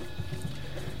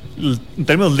 En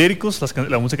términos líricos,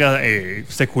 la música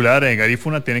secular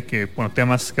garífuna tiene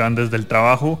temas que van desde el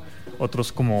trabajo,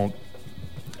 otros como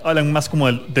hablan más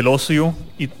como del ocio,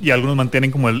 y algunos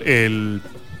mantienen como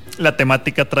la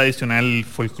temática tradicional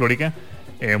folclórica,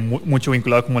 mucho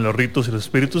vinculado como a los ritos y los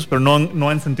espíritus, pero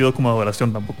no en sentido como de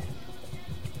adoración tampoco.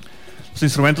 Los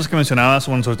instrumentos que mencionaba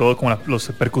son sobre todo como los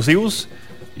percusivos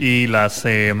y las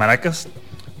maracas.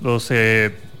 Los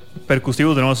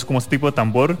percusivos, de nuevo, es como este tipo de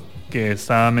tambor que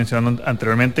estaba mencionando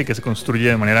anteriormente, que se construye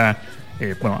de manera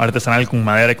artesanal con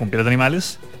madera y con pieles de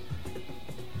animales.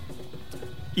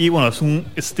 Y bueno, es un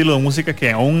estilo de música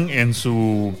que aún en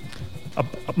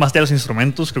más allá de los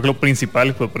instrumentos, creo que lo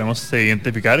principal que podemos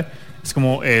identificar es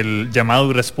como el llamado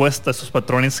y respuesta a estos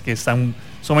patrones que están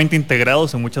sumamente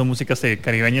integrados en muchas músicas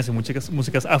caribeñas y muchas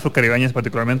músicas afrocaribeñas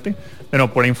particularmente,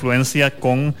 pero por influencia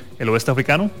con el oeste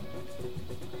africano.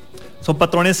 Son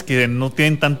patrones que no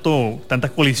tienen tanta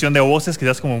colisión de voces,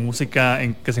 quizás como música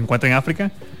que se encuentra en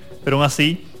África, pero aún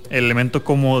así el elemento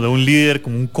como de un líder,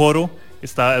 como un coro,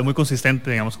 es muy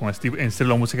consistente, digamos, con el estilo de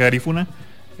la música garífuna.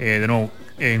 De nuevo,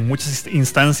 en muchas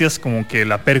instancias como que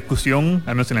la percusión,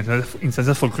 al menos en las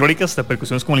instancias folclóricas, la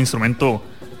percusión es como el instrumento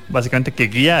básicamente que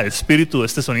guía el espíritu de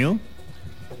este sonido.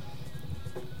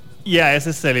 Y a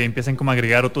ese se le empiezan como a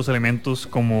agregar otros elementos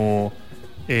como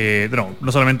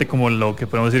no solamente como lo que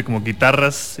podemos decir como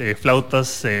guitarras,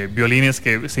 flautas, violines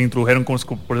que se introdujeron con los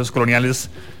procesos coloniales,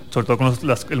 sobre todo con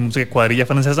la música cuadrilla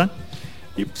francesa,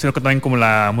 sino que también como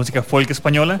la música folk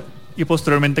española, y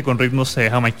posteriormente con ritmos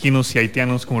jamaiquinos y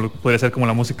haitianos, como lo puede ser como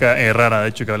la música rara, de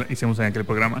hecho, que hicimos en aquel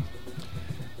programa.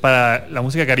 Para la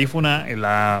música garífuna,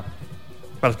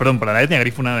 para la etnia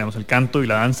garífuna, digamos, el canto y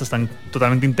la danza están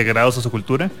totalmente integrados a su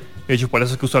cultura. De hecho, por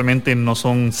eso es que usualmente no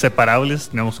son separables.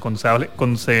 Digamos,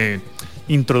 cuando se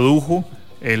introdujo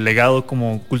el legado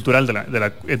como cultural de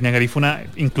la etnia garífuna,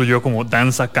 incluyó como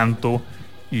danza, canto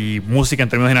y música en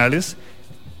términos generales,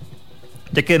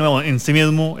 ya que de nuevo en sí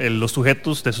mismo los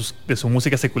sujetos de su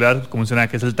música secular, como mencionaba,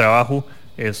 que es el trabajo,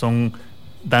 son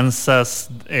danzas,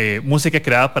 música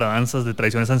creada para danzas de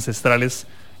tradiciones ancestrales,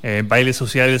 bailes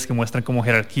sociales que muestran como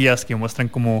jerarquías, que muestran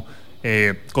como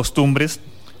costumbres.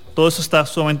 Todo eso está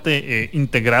sumamente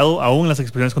integrado aún en las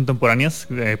expresiones contemporáneas,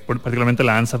 particularmente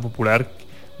la danza popular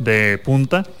de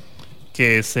punta,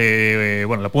 que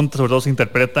la punta sobre todo se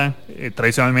interpreta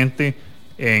tradicionalmente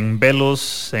en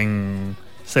velos, en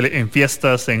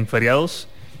fiestas, en feriados,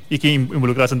 y que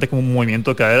involucra bastante como un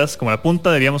movimiento de caderas. Como la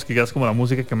punta, diríamos que es como la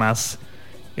música que más,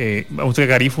 la música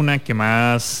garífuna que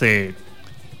más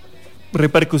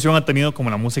repercusión ha tenido como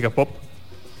la música pop.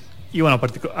 Y bueno,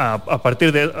 a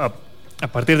partir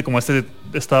de como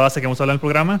esta base que hemos hablado en el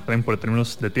programa, también por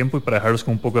términos de tiempo y para dejaros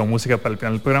con un poco de música para el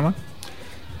final del programa,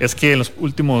 es que en los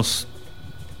últimas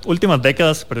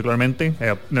décadas particularmente,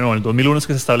 en el 2001 es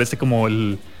que se establece como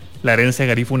la herencia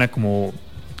garífuna como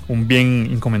un bien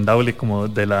encomendable como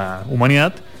de la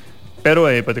humanidad, pero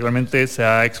particularmente se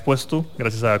ha expuesto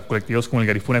gracias a colectivos como el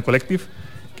Garífuna Collective,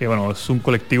 que bueno, es un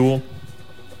colectivo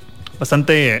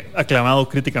bastante aclamado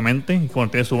críticamente, y como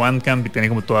tiene su Bandcamp y tiene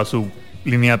como toda su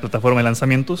línea de plataforma de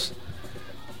lanzamientos,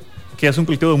 que es un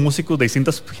colectivo de músicos de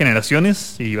distintas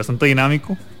generaciones y bastante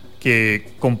dinámico,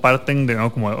 que comparten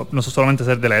como no solamente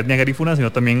ser de la etnia garífuna,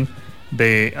 sino también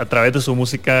a través de su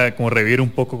música como revivir un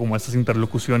poco como estas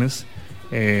interlocuciones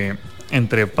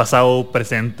entre pasado,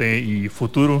 presente y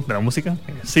futuro de la música.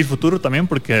 Sí, futuro también,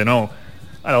 porque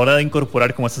a la hora de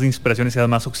incorporar como estas inspiraciones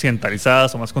más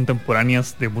occidentalizadas o más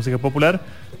contemporáneas de música popular,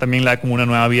 también le da como una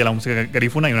nueva vida a la música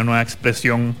garífuna y una nueva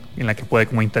expresión en la que puede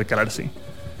como intercalarse.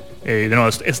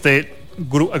 Este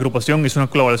agrupación hizo una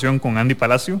colaboración con Andy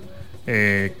Palacio,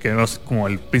 que es como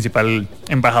el principal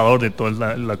embajador de todo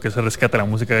lo que se rescata la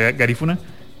música garífuna.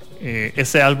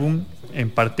 Ese álbum en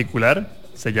particular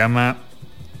se llama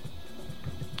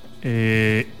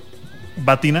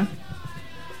Batina,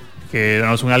 que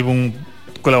es un álbum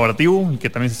colaborativo y que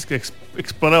también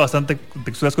explora bastante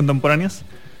texturas contemporáneas.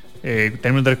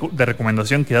 Términos de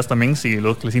recomendación, quizás también, si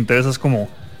lo que les interesa es como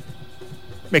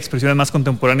expresiones más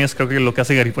contemporáneas, creo que lo que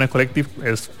hace Garífuna Collective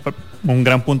es un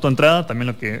gran punto de entrada. También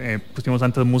lo que pusimos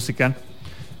antes, música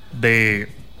de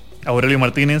Aurelio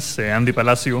Martínez, Andy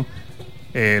Palacio,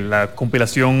 la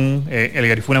compilación El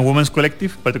Garífuna Women's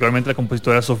Collective, particularmente la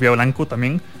compositora Sofía Blanco,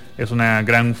 también es una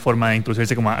gran forma de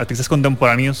introducirse como artistas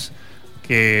contemporáneos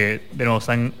que de nuevo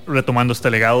están retomando este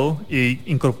legado e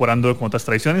incorporándolo con otras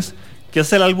tradiciones. Que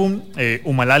es el álbum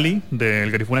Umalali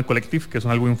del Garífuna Collective, que es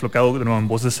un álbum enfocado de nuevo en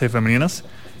voces femeninas.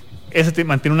 Ese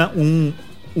mantiene un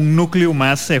núcleo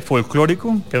más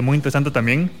folclórico, que es muy interesante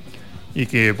también, y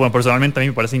que, bueno, personalmente a mí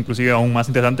me parece inclusive aún más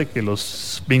interesante que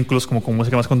los vínculos como con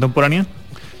música más contemporánea.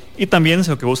 Y también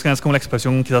lo que buscan es como la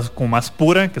expresión quizás como más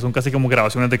pura, que son casi como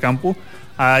grabaciones de campo.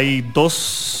 Hay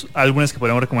 2 álbumes que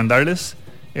podemos recomendarles.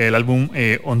 El álbum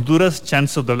Honduras,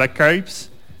 Chants of the Black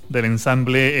Caribs, del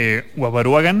ensamble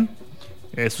Wabaruagan.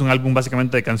 Es un álbum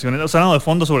básicamente de canciones, o sea, no, de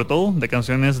fondo sobre todo, de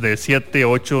canciones de 7,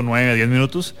 8, 9, 10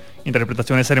 minutos,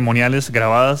 interpretaciones ceremoniales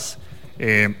grabadas,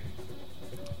 que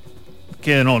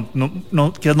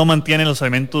quizás no mantienen los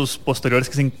elementos posteriores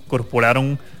que se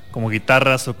incorporaron como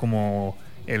guitarras o como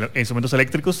instrumentos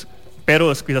eléctricos,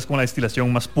 pero es quizás como la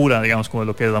destilación más pura, digamos, como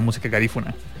lo que es la música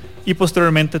garífuna. Y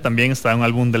posteriormente también está un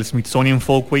álbum del Smithsonian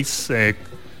Folkways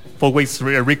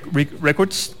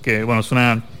Records, que bueno, es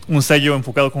un sello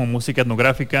enfocado como música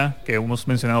etnográfica, que hemos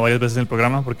mencionado varias veces en el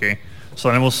programa porque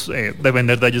solemos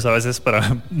depender de ellos a veces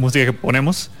para música que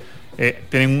ponemos.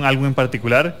 Tienen un álbum en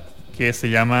particular que se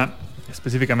llama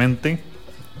específicamente,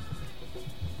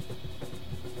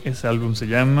 ese álbum se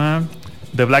llama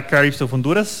The Black Caribs of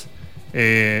Honduras.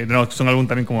 Es un álbum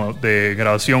también como de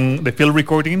grabación, de field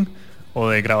recording o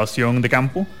de grabación de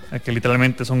campo, que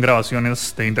literalmente son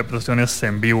grabaciones de interpretaciones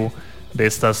en vivo de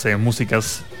estas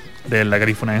músicas de la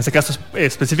garífuna. En este caso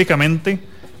específicamente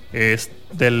es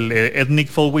del Ethnic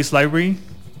Folkways Library,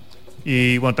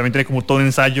 y bueno, también tiene como todo un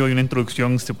ensayo y una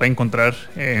introducción que se puede encontrar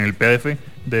en el PDF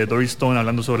de Doris Stone,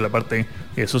 hablando sobre la parte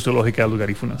sociológica de los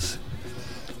garífunas.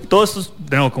 Todos estos,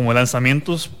 de nuevo, como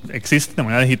lanzamientos existen de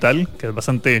manera digital, que es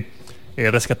bastante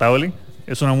rescatable.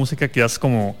 Es una música que es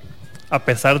como, a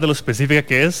pesar de lo específica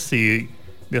que es y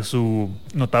de su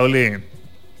notable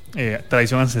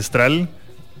tradición ancestral,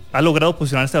 ha logrado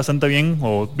posicionarse bastante bien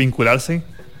o vincularse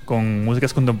con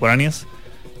músicas contemporáneas.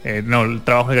 El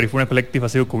trabajo de Garífuna Collective ha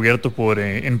sido cubierto por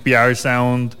NPR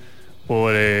Sound,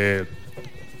 por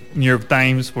New York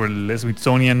Times, por el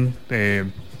Smithsonian,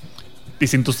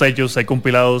 distintos sellos, hay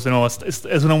compilados.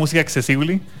 Es una música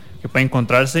accesible que puede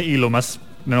encontrarse, y lo más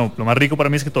rico para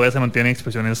mí es que todavía se mantienen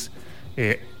expresiones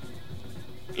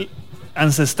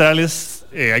ancestrales.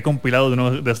 Hay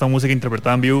compilados de esta música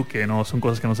interpretada en vivo, que no son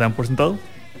cosas que no se dan por sentado.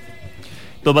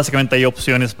 Entonces básicamente hay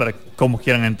opciones para cómo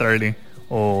quieran entrarle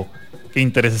o qué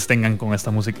intereses tengan con esta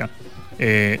música.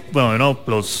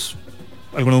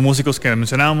 Algunos músicos que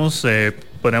mencionábamos,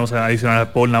 podríamos adicionar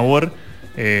a Paul Nabor,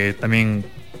 también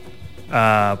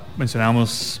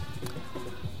mencionábamos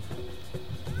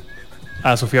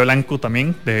a Sofía Blanco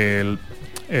también, que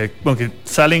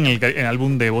sale en el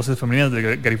álbum de voces femeninas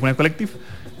de Garífuna Collective.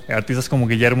 Artistas como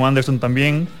Guillermo Anderson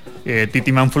también,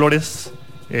 Titi Man Flores,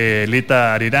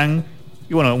 Lita Arirán,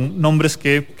 y bueno, nombres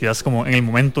que quizás como en el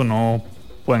momento no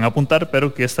pueden apuntar,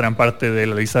 pero que estarán parte de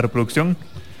la lista de reproducción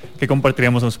que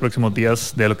compartiremos en los próximos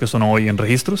días de lo que sonó hoy en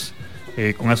Registros.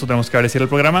 Con eso tenemos que decir el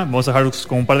programa. Vamos a dejarlos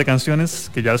con un par de canciones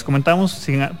que ya les comentamos,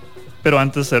 pero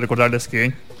antes de recordarles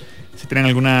que si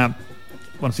tienen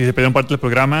si se perdieron parte del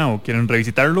programa o quieren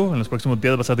revisitarlo, en los próximos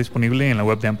días va a estar disponible en la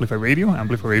web de Amplify Radio,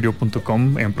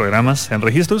 amplifyradio.com, en programas, en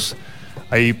registros.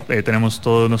 Ahí tenemos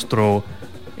todo nuestro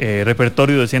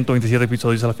repertorio de 127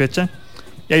 episodios a la fecha.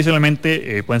 Y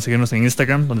adicionalmente pueden seguirnos en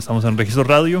Instagram, donde estamos en Registro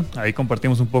Radio. Ahí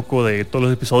compartimos un poco de todos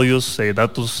los episodios,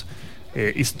 datos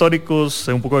históricos,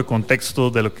 un poco de contexto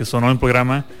de lo que sonó en el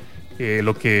programa,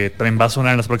 lo que también va a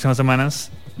sonar en las próximas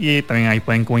semanas. Y también ahí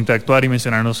pueden como interactuar y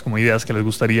mencionarnos como ideas que les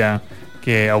gustaría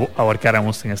que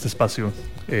abarcáramos en este espacio.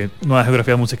 Nuevas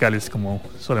geografías musicales, como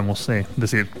solemos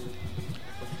decir.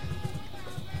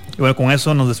 Y bueno, con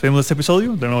eso nos despedimos de este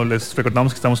episodio. De nuevo les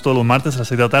recordamos que estamos todos los martes a las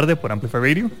 6 de la tarde por Amplify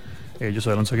Radio. Yo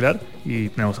soy Alonso Aguilar y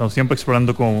estamos siempre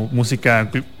explorando como música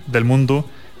del mundo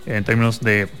en términos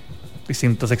de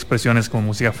distintas expresiones como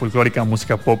música folclórica,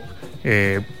 música pop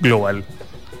global.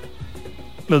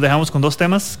 Los dejamos con dos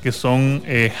temas que son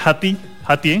Hatie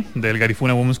del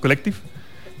Garífuna Women's Collective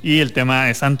y el tema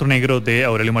es Santo Negro de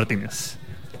Aurelio Martínez.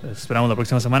 Les esperamos la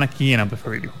próxima semana aquí en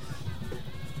Amplify Radio.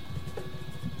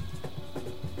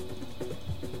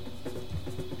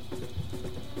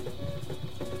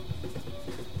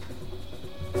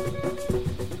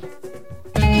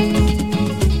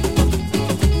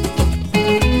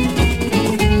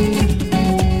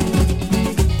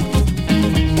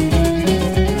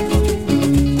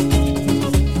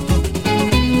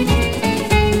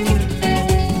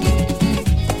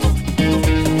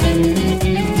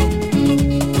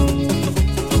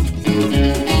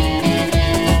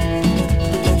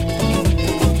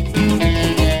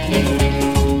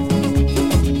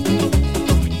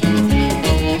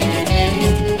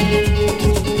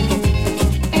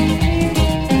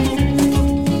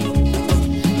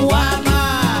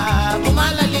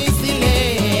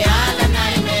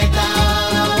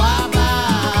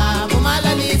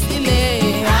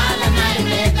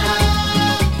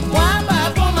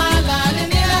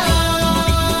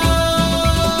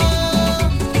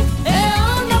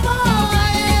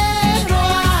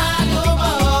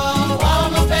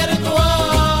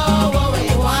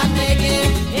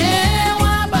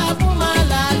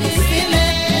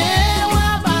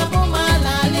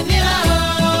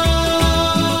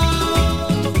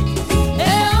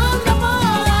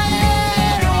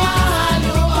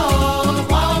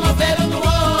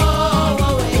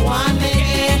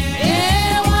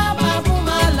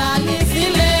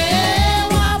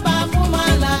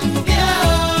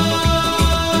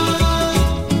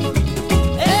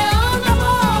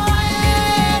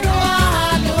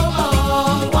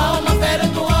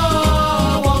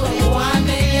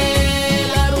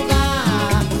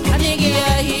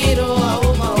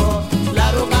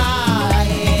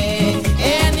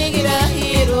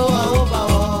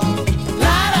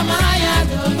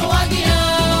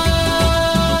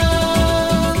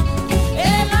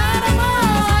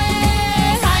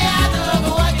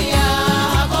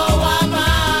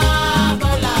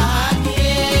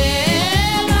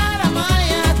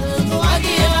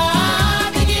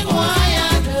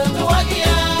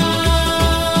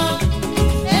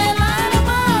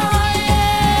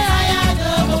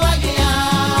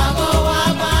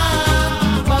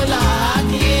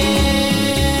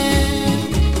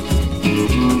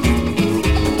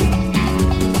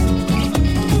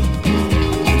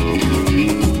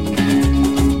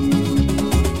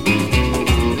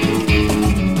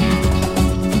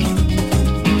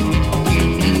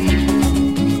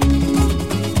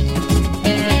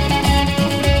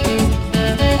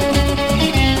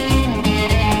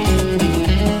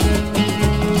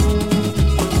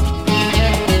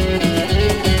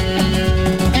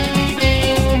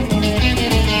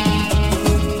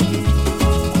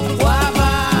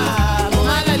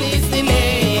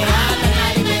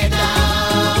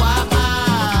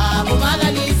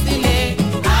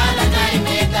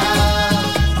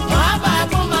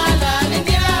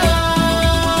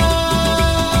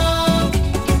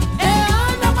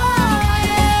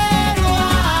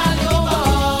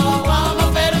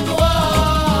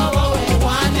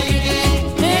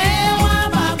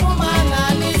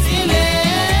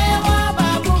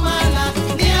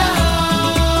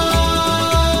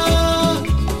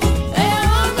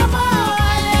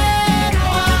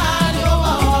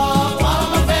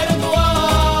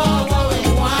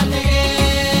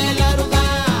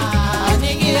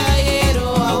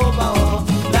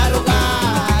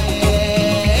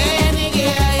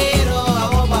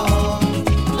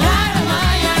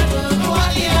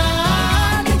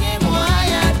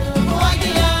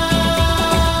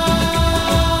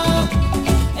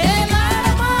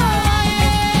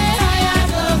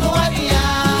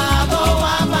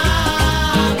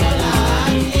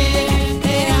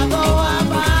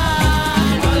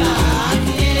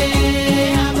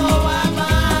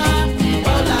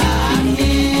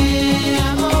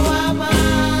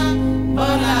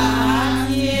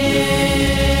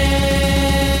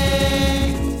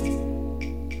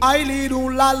 Ai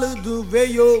lirum la le du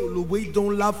veyo lu wi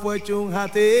don la fwe chung ha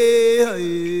te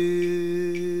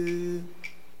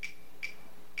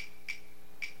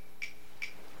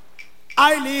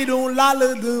Ai lirum la le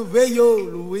du veyo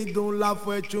lu wi don la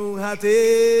fwe chung ha te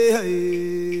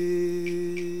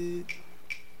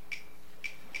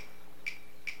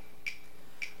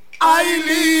Ai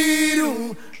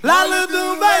lirum la le du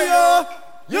veyo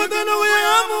You don't know where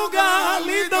I'm going,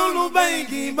 lead down the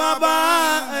banky,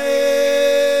 baba.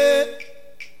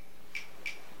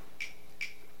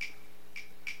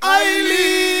 I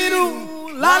lead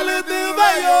you, la le de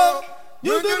bayo.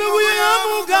 Yo te no voy a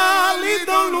buscar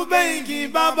lito lubenki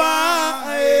baba.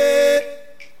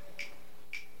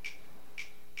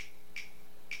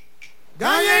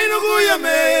 Ganya ino kuya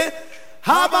me,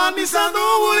 haba ni sando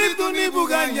uri tu ni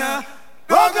buganya.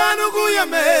 Roga no kuya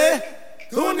me,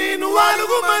 tu ni nuwalu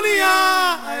kumania.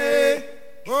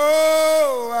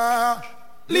 Oh ah,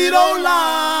 lito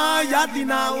la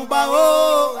yatina uba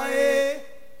oh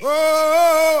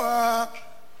oh ah,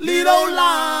 lito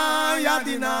la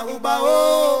yatina uba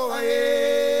oh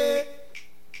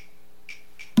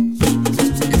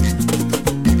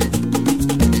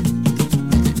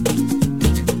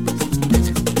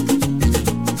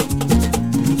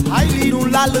ay lito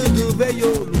la le de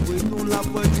bello, lu la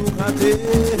puedo hate.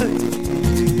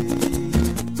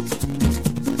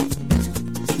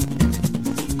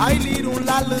 Ay liru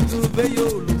la le tu bello,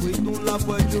 lui tu la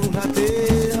puedo hate.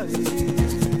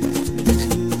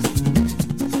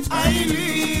 Ay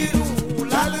liru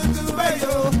la le tu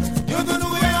bello, yo tu no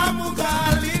voy a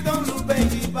buscar lido lu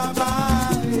bengi baba.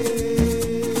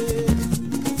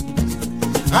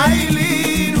 Ay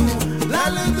liru la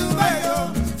le tu bello,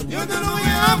 yo tu no voy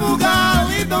a buscar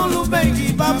lido lu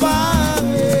bengi baba.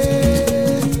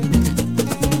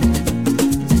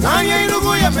 Ay no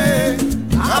voy a me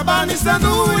abani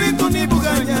sanuri tu ni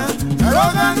buganya,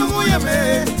 roga no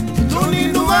guyame, tu ni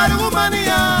nuwaru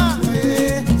gumania.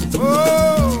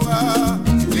 Oh ah,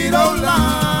 liro la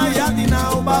yatina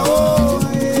uba oh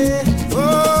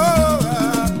oh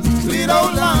ah, liro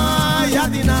la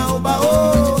yatina uba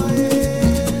oh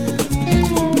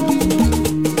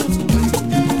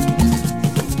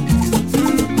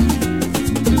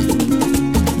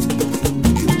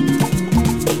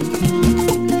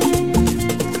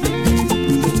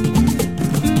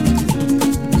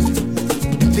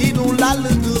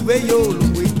bello,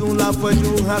 lui tu la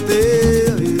puedo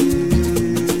hate.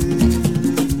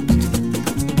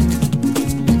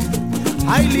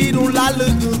 Ay liru la le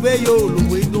tu bello,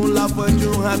 lui tu la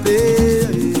puedo hate.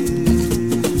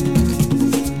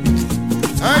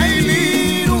 Ay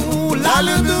liru la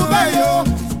le tu bello,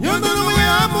 yo no lo voy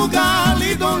a buscar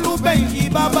lido lu bengi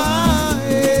baba.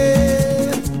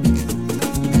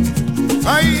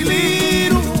 Ay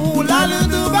liru la le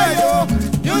tu bello,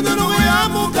 yo no lo voy a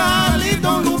buscar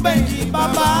lido lu bengi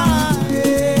baba.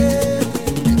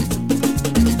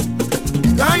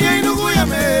 Ganya ino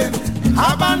guyame,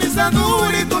 abani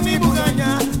sanuri tu ni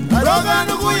buganya. Roga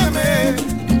no guyame,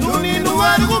 tu ni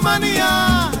nuwaru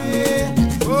gumania.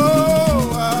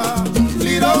 Oh ah,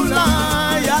 liro la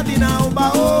yatina uba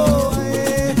oh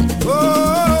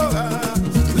oh ah,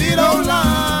 liro la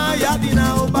yatina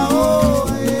uba oh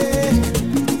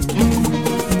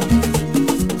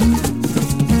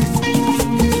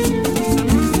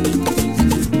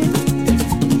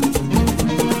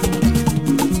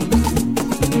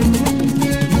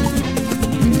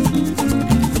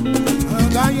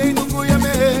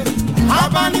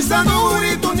abani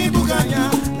sanuri tu ni buganya,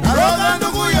 roga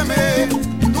no guyame,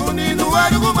 tu ni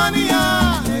nuwaru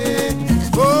gumania.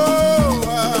 Oh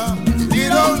ah,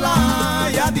 liro la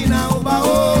yatina uba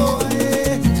oh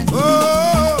oh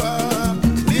ah,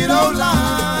 liro la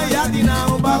yatina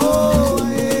uba oh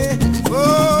oh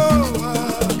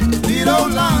ah, liro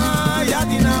la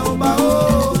yatina uba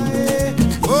oh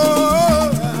oh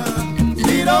ah,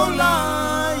 liro la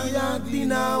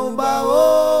yatina uba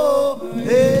oh.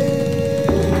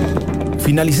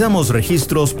 Finalizamos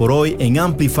registros por hoy en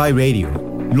Amplify Radio.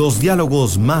 Los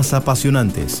diálogos más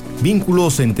apasionantes,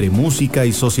 vínculos entre música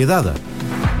y sociedad.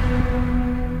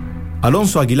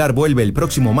 Alonso Aguilar vuelve el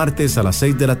próximo martes a las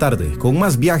 6 de la tarde con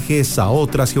más viajes a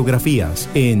otras geografías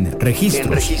en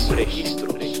Registros.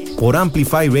 Por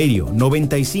Amplify Radio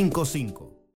 95.5.